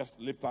 Just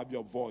lift up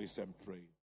your voice and pray.